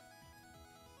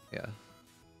 Yeah.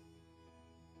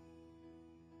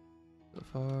 So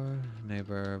far,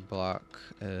 neighbor block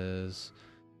is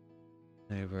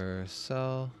neighbor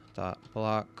cell dot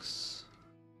blocks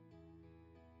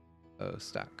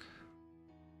stack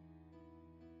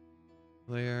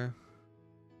layer,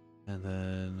 and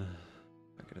then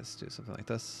I can just do something like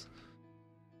this: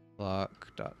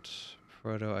 block dot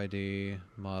proto ID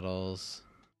models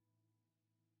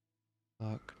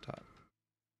block dot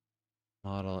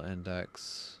model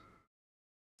index.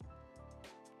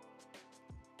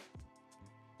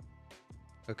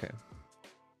 Okay.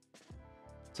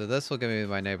 So this will give me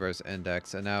my neighbor's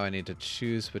index, and now I need to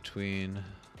choose between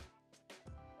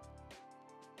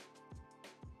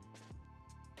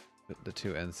the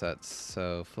two insets.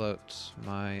 So float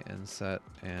my inset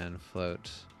and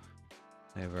float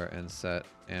neighbor inset,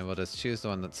 and we'll just choose the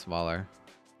one that's smaller.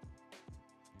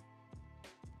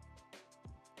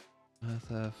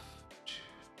 Mathf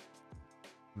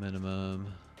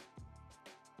minimum.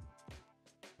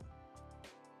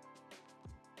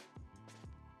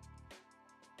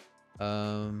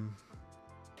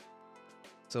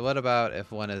 So what about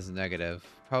if one is negative?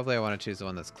 Probably I want to choose the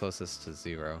one that's closest to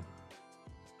 0.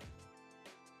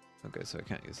 Okay, so I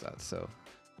can't use that. So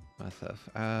mathf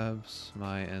abs,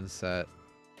 my inset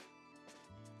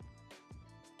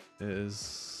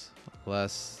is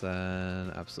less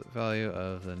than absolute value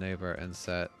of the neighbor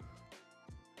inset.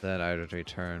 Then I would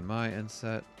return my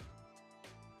inset.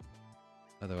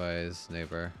 Otherwise,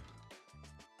 neighbor.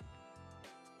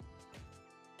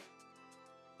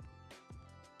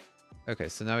 Okay,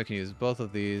 so now we can use both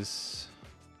of these.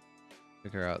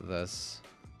 Figure out this.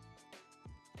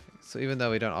 So even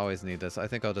though we don't always need this, I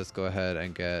think I'll just go ahead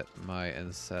and get my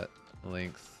inset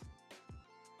length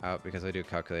out because I do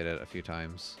calculate it a few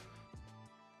times.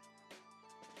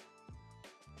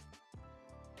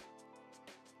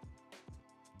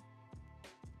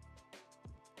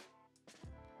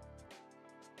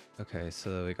 Okay,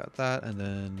 so we got that, and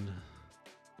then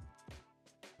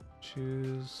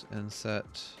choose inset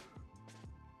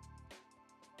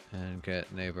and get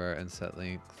neighbor inset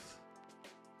length.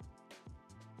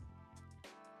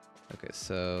 Okay,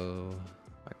 so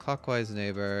my clockwise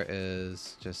neighbor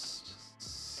is just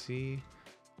C,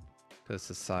 because it's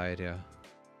the side, yeah.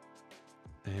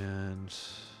 And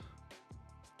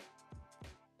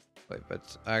Wait,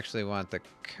 but I actually want the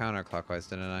counterclockwise,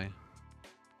 didn't I?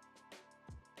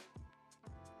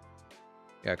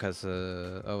 Yeah, because,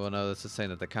 oh well no, this is saying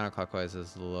that the counterclockwise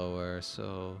is lower,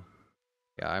 so...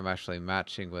 Yeah, I'm actually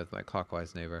matching with my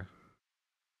clockwise neighbor.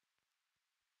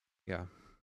 Yeah.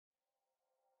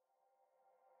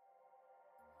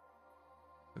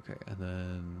 Okay, and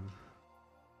then...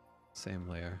 Same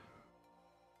layer.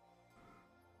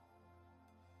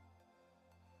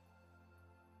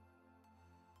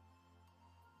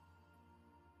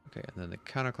 Okay, and then the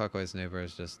counterclockwise neighbor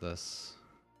is just this.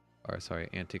 Or sorry,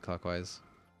 anti-clockwise.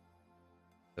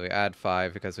 So we add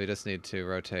 5 because we just need to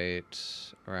rotate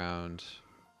around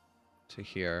to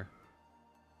here.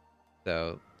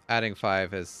 So adding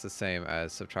 5 is the same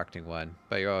as subtracting 1,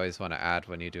 but you always want to add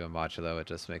when you do a modulo. It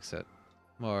just makes it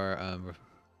more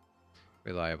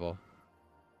reliable.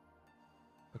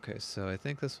 Okay, so I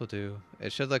think this will do.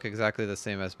 It should look exactly the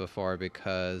same as before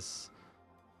because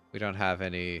we don't have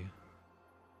any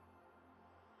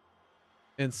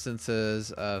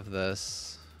instances of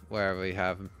this where we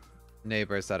have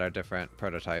neighbors that are different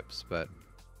prototypes, but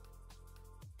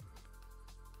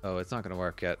oh, it's not going to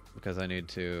work yet because I need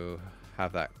to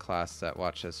have that class that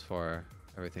watches for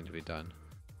everything to be done.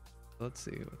 Let's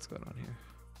see what's going on here.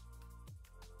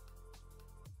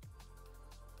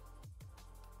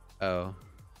 Oh.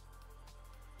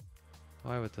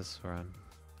 Why would this run?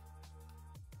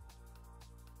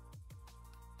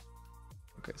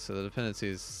 Okay, so the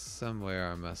dependencies somewhere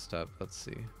are messed up. Let's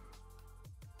see.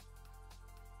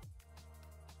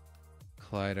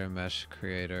 Collider mesh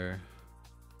creator.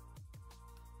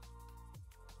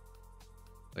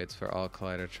 Waits for all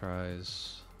collider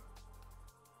tries.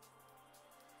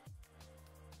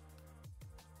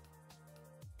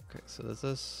 Okay, so does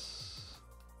this...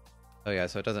 Oh yeah,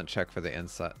 so it doesn't check for the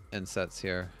insets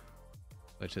here,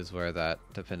 which is where that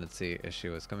dependency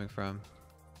issue is coming from.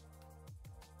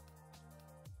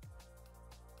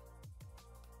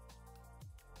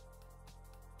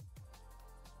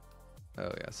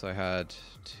 Oh yeah, so I had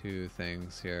 2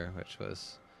 things here, which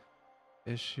was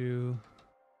issue.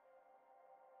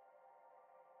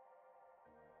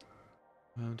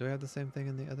 Do I have the same thing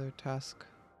in the other task?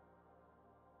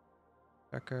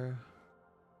 Checker.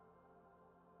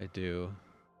 I do.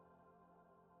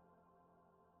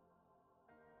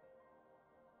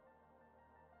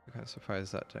 I'm kind of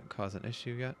surprised that didn't cause an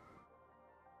issue yet.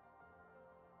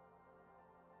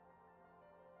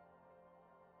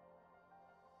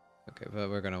 Okay, but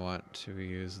we're gonna want to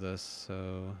reuse this,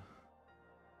 so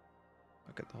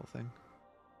I'll get the whole thing.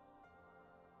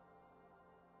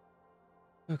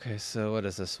 Okay, so what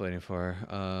is this waiting for?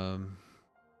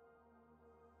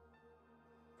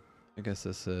 I guess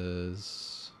this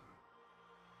is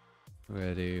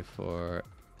ready for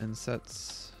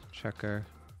insets checker.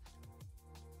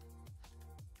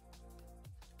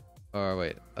 Or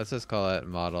wait, let's just call it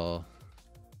model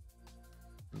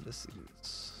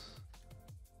indices.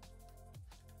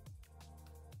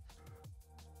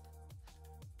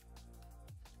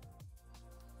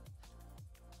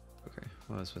 Okay,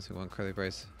 well, I was supposed to be 1 curly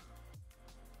brace.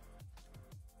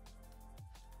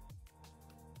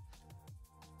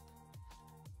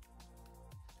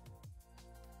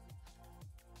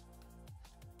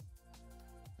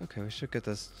 Okay, we should get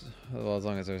this, well, as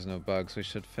long as there's no bugs, we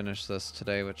should finish this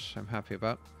today, which I'm happy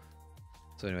about.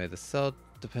 So anyway, the cell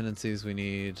dependencies we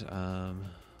need,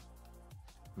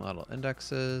 model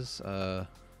indexes,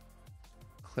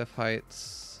 cliff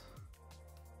heights.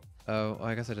 Oh, well,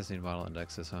 I guess I just need model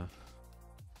indexes, huh?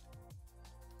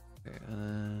 Okay,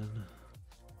 and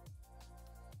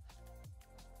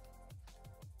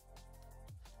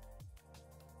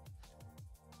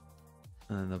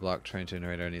then the block train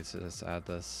generator needs to just add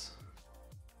this.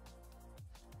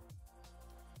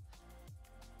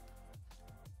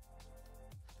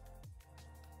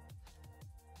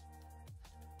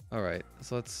 Alright,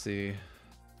 so let's see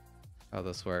how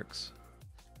this works.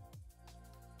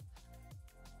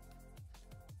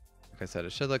 Like I said,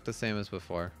 it should look the same as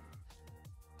before.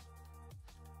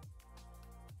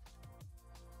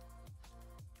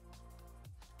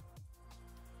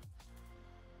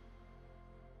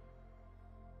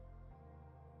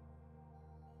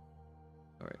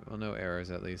 Alright, well, no errors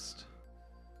at least.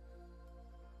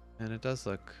 And it does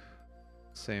look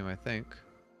same, I think.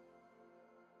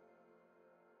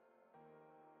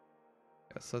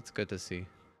 Yes, that's good to see.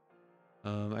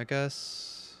 I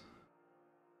guess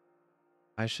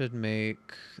I should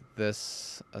make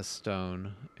this a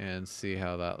stone and see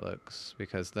how that looks,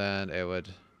 because then it would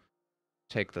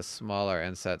take the smaller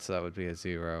inset, so that would be a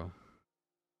 0.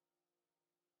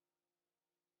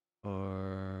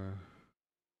 Or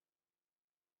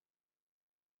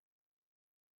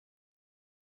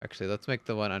Actually, let's make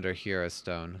the one under here a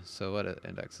stone. So what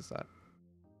index is that?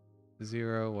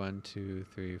 0, 1, 2,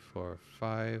 3, 4,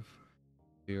 5.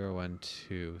 0, 1,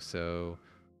 2. So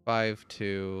 5,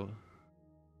 2.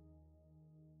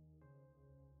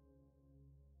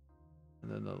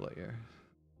 And then the layer.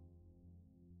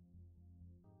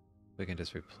 We can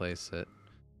just replace it.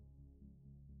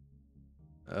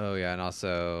 Oh yeah, and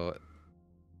also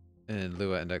in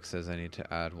Lua indexes I need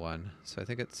to add 1. So I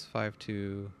think it's 5,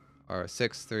 2, or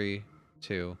 6, 3,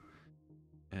 2.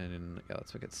 And yeah,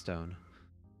 let's make it stone.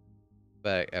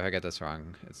 But if I get this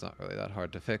wrong, it's not really that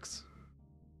hard to fix.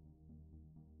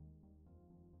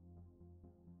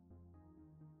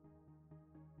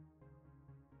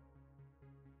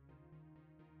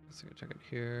 So check it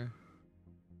here.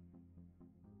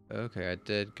 Okay, I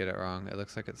did get it wrong. It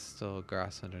looks like it's still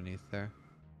grass underneath there.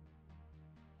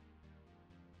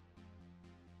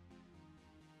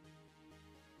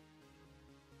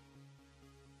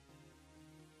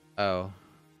 Oh.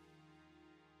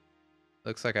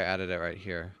 Looks like I added it right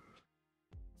here.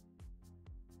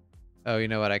 Oh, you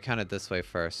know what? I counted this way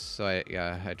first. So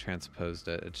I transposed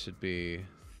it. It should be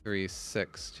 3,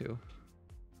 6, 2.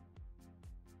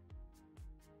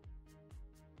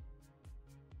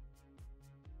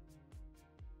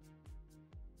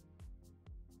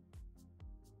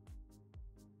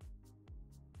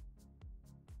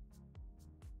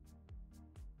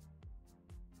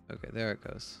 Okay, there it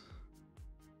goes.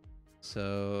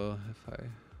 So if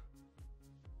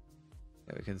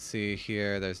we can see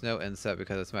here, there's no inset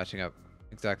because it's matching up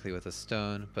exactly with the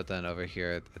stone, but then over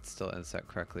here, it's still inset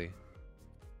correctly.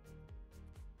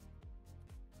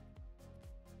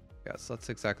 Yeah, so that's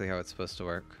exactly how it's supposed to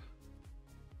work.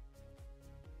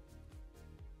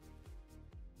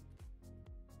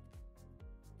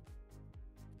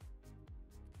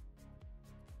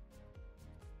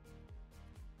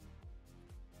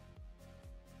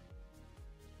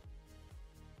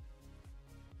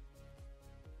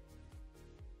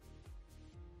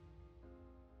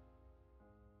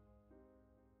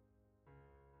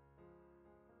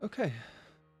 Okay,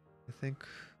 I think,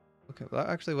 okay, well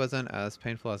that actually wasn't as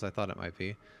painful as I thought it might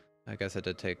be. I guess it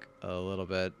did take a little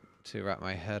bit to wrap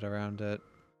my head around it.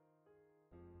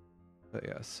 But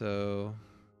yeah, so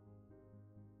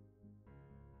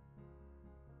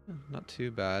not too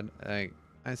bad. I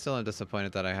still am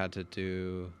disappointed that I had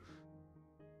to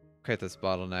create this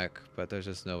bottleneck, but there's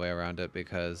just no way around it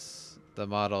because the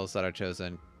models that are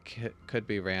chosen could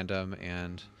be random,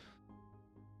 and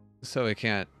so we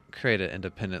can't create it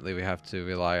independently. We have to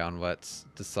rely on what's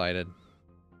decided.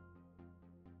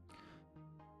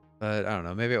 But I don't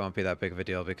know, maybe it won't be that big of a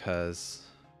deal because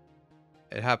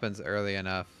it happens early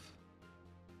enough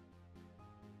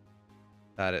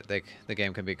that the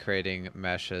game can be creating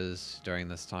meshes during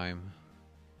this time.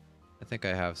 I think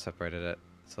I have separated it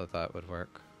so that would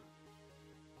work.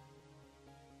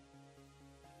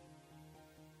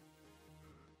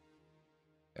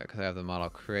 Yeah, because I have the model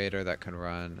creator that can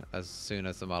run as soon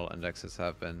as the model indexes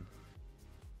have been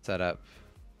set up.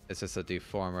 It's just a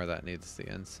deformer that needs the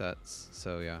insets,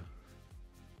 so yeah.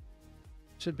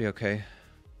 Should be okay.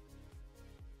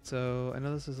 So I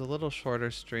know this is a little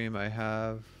shorter stream.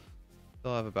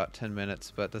 Still have about 10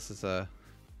 minutes, but this is a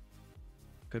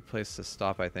good place to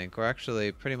stop, I think. We're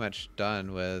actually pretty much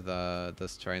done with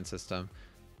this terrain system.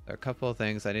 There are a couple of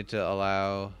things I need to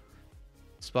allow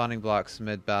spawning blocks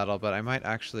mid-battle, but I might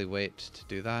actually wait to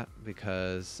do that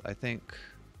because I think...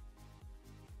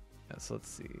 Yes, let's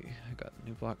see. I got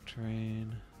new block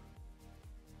terrain.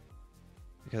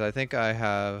 Because I think I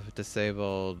have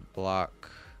disabled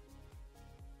block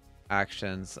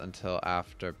actions until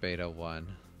after beta 1.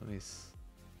 Let me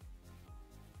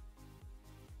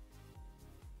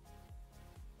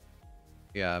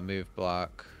yeah, move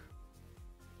block.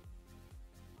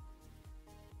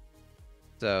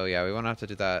 So yeah, we won't have to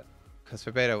do that because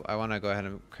for beta, I want to go ahead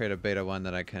and create a beta 1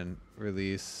 that I can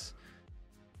release,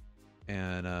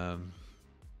 and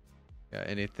yeah,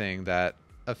 anything that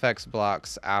affects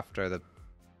blocks after the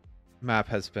map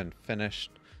has been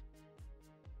finished,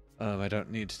 I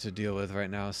don't need to deal with right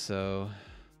now. So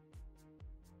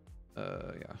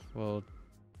yeah, well,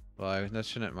 I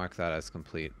shouldn't mark that as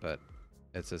complete, but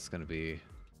it's just going to be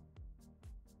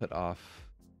put off.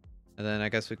 And then I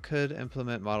guess we could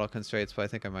implement model constraints, but I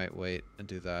think I might wait and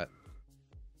do that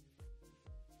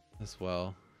as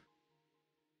well.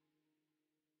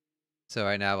 So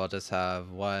right now we'll just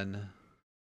have one.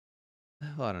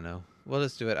 Well, I don't know. We'll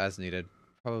just do it as needed.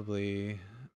 Probably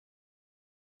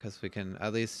because we can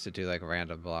at least do like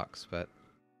random blocks, but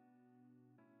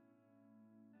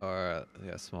or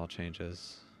yeah, small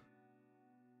changes.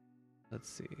 Let's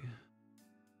see.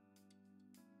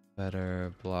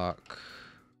 better block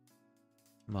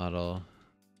model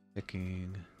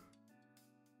picking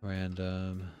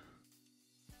random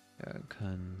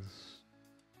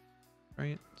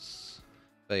constraints.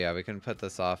 But yeah, we can put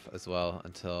this off as well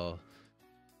until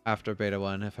after beta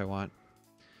 1 if I want.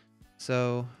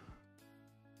 So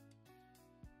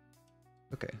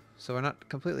okay, so we're not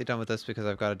completely done with this because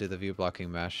I've got to do the view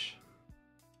blocking mesh.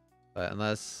 But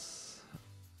unless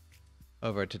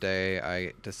over today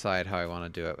I decide how I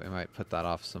want to do it, we might put that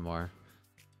off some more.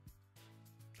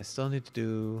 I still need to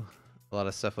do a lot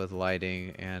of stuff with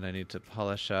lighting, and I need to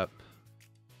polish up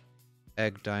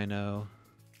egg dino.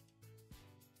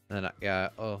 And then, yeah,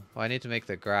 oh, well, I need to make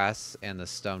the grass and the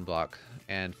stone block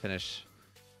and finish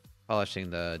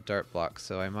polishing the dirt block,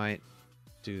 so I might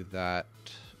do that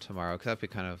tomorrow, because that'd be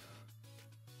kind of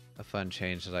a fun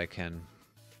change that I can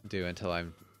do until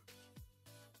I'm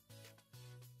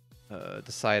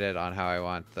decided on how I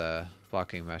want the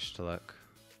blocking mesh to look.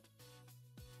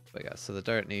 But yeah, so the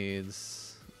dirt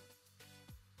needs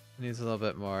a little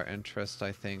bit more interest,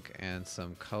 I think, and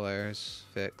some colors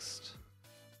fixed.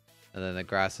 And then the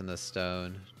grass and the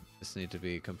stone just need to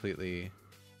be completely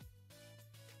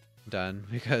done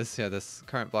because yeah, this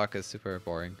current block is super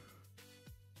boring.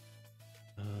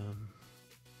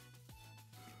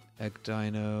 Egg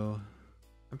dino.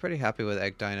 I'm pretty happy with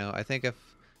egg dino. I think if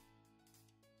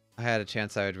I had a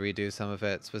chance I would redo some of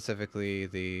it, specifically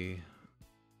the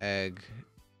egg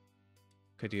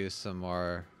could use some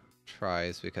more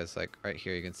tries because like right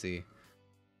here you can see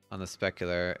on the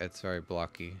specular it's very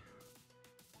blocky.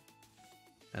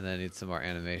 And then I need some more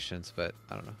animations, but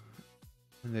I don't know.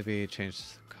 Maybe change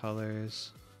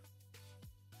colors.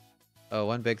 Oh,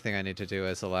 one big thing I need to do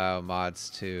is allow mods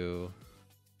to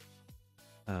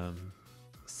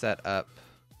set up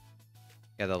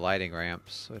the lighting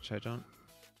ramps, which I don't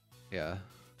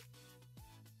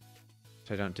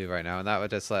do right now, and that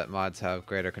would just let mods have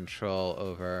greater control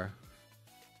over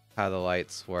how the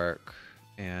lights work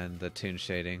and the toon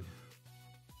shading.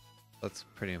 That's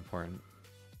pretty important.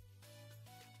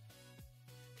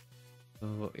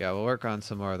 So, yeah, we'll work on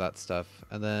some more of that stuff,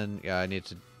 and then yeah, I need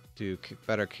to do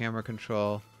better camera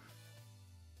control.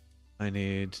 I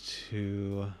need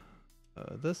to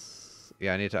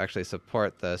I need to actually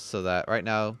support this so that right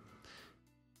now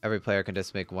every player can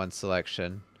just make one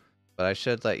selection, but I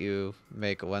should let you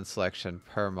make one selection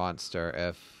per monster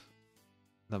if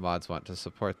the mods want to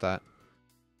support that.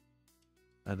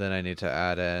 And then I need to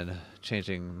add in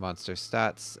changing monster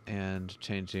stats and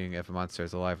changing if a monster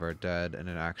is alive or dead in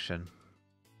an action.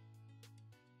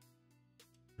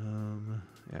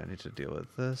 Yeah, I need to deal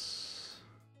with this.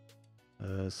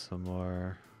 Some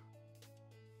more.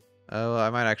 Oh, I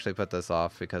might actually put this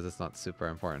off because it's not super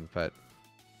important, but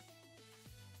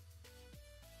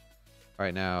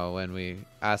right now when we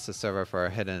ask the server for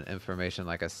hidden information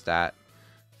like a stat,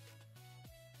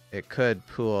 it could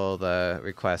pool the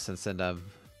requests and send them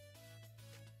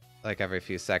like every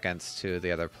few seconds to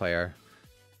the other player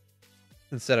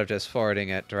instead of just forwarding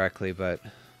it directly, but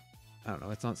I don't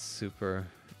know, it's not super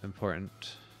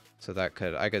important. So that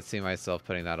I could see myself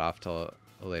putting that off till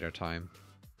a later time.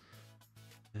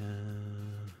 Great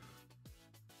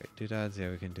doodads,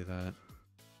 yeah, we can do that.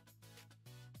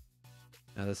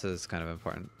 Now this is kind of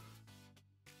important.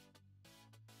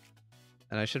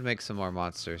 And I should make some more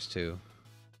monsters too.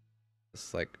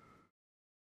 Just like,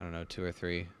 I don't know, 2 or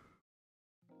 3.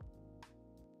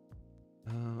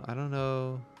 I don't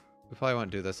know. We probably won't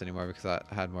do this anymore because that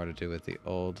had more to do with the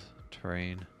old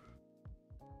terrain.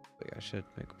 But yeah, I should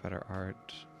make better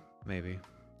art. Maybe.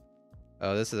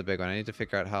 Oh, this is a big one. I need to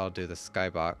figure out how I'll do the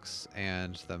skybox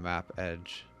and the map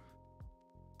edge.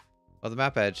 Well, the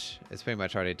map edge is pretty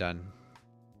much already done,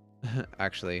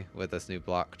 actually, with this new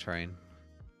block terrain.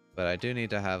 But I do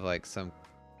need to have like some,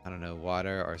 I don't know,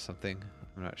 water or something.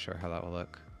 I'm not sure how that will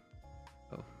look.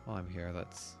 Oh, while I'm here,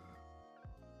 let's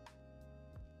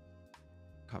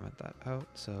comment that out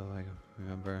so I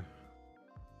remember.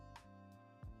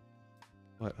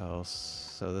 What else?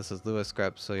 So this is Lewis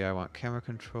grep, so yeah, I want camera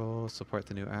control, support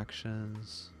the new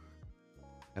actions.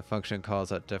 A function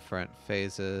calls at different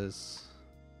phases.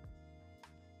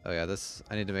 Oh yeah, this,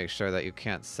 I need to make sure that you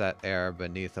can't set air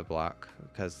beneath a block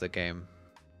because the game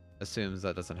assumes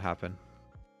that doesn't happen.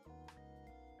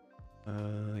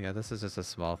 Yeah, this is just a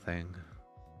small thing.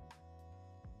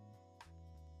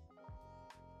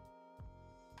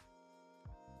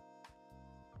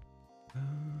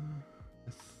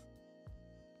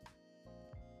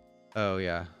 Oh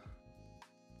yeah,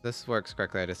 this works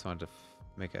correctly. I just wanted to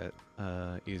make it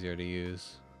easier to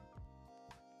use.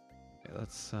 Okay,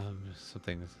 let's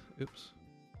something. Oops.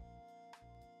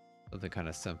 Something kind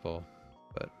of simple,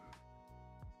 but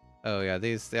Oh yeah,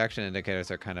 the action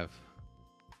indicators are kind of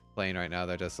plain right now.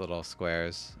 They're just little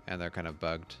squares and they're kind of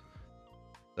bugged.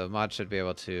 The mod should be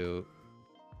able to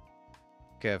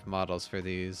give models for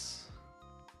these.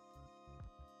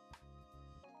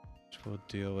 Which we'll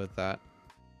deal with that.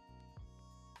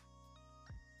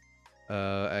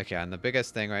 Okay, and the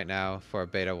biggest thing right now for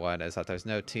beta 1 is that there's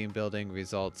no team building,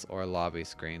 results, or lobby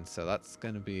screen. So that's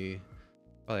going to be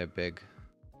probably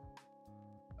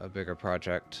a bigger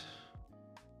project.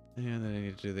 And then I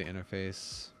need to do the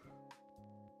interface.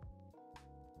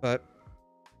 But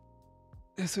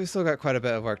so we still got quite a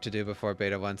bit of work to do before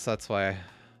beta 1, so that's why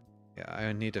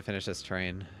I need to finish this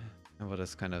train. And we'll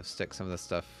just kind of stick some of the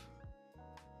stuff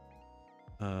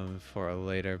for a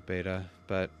later beta.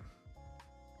 But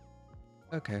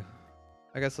okay,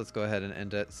 I guess let's go ahead and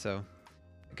end it. So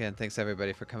again, thanks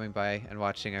everybody for coming by and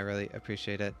watching. I really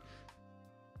appreciate it.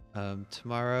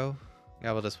 Tomorrow,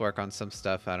 yeah, we'll just work on some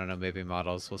stuff. I don't know, maybe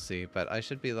models, we'll see. But I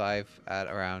should be live at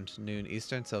around noon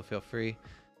Eastern, so feel free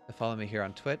to follow me here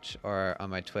on Twitch or on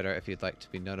my Twitter if you'd like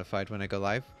to be notified when I go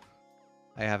live.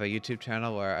 I have a YouTube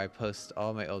channel where I post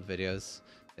all my old videos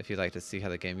if you'd like to see how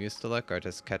the game used to look or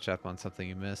just catch up on something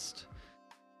you missed.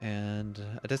 And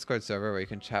a Discord server where you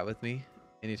can chat with me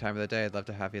any time of the day. I'd love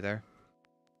to have you there.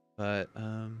 But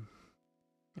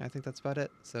I think that's about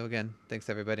it. So again, thanks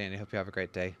everybody, and I hope you have a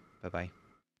great day. Bye-bye.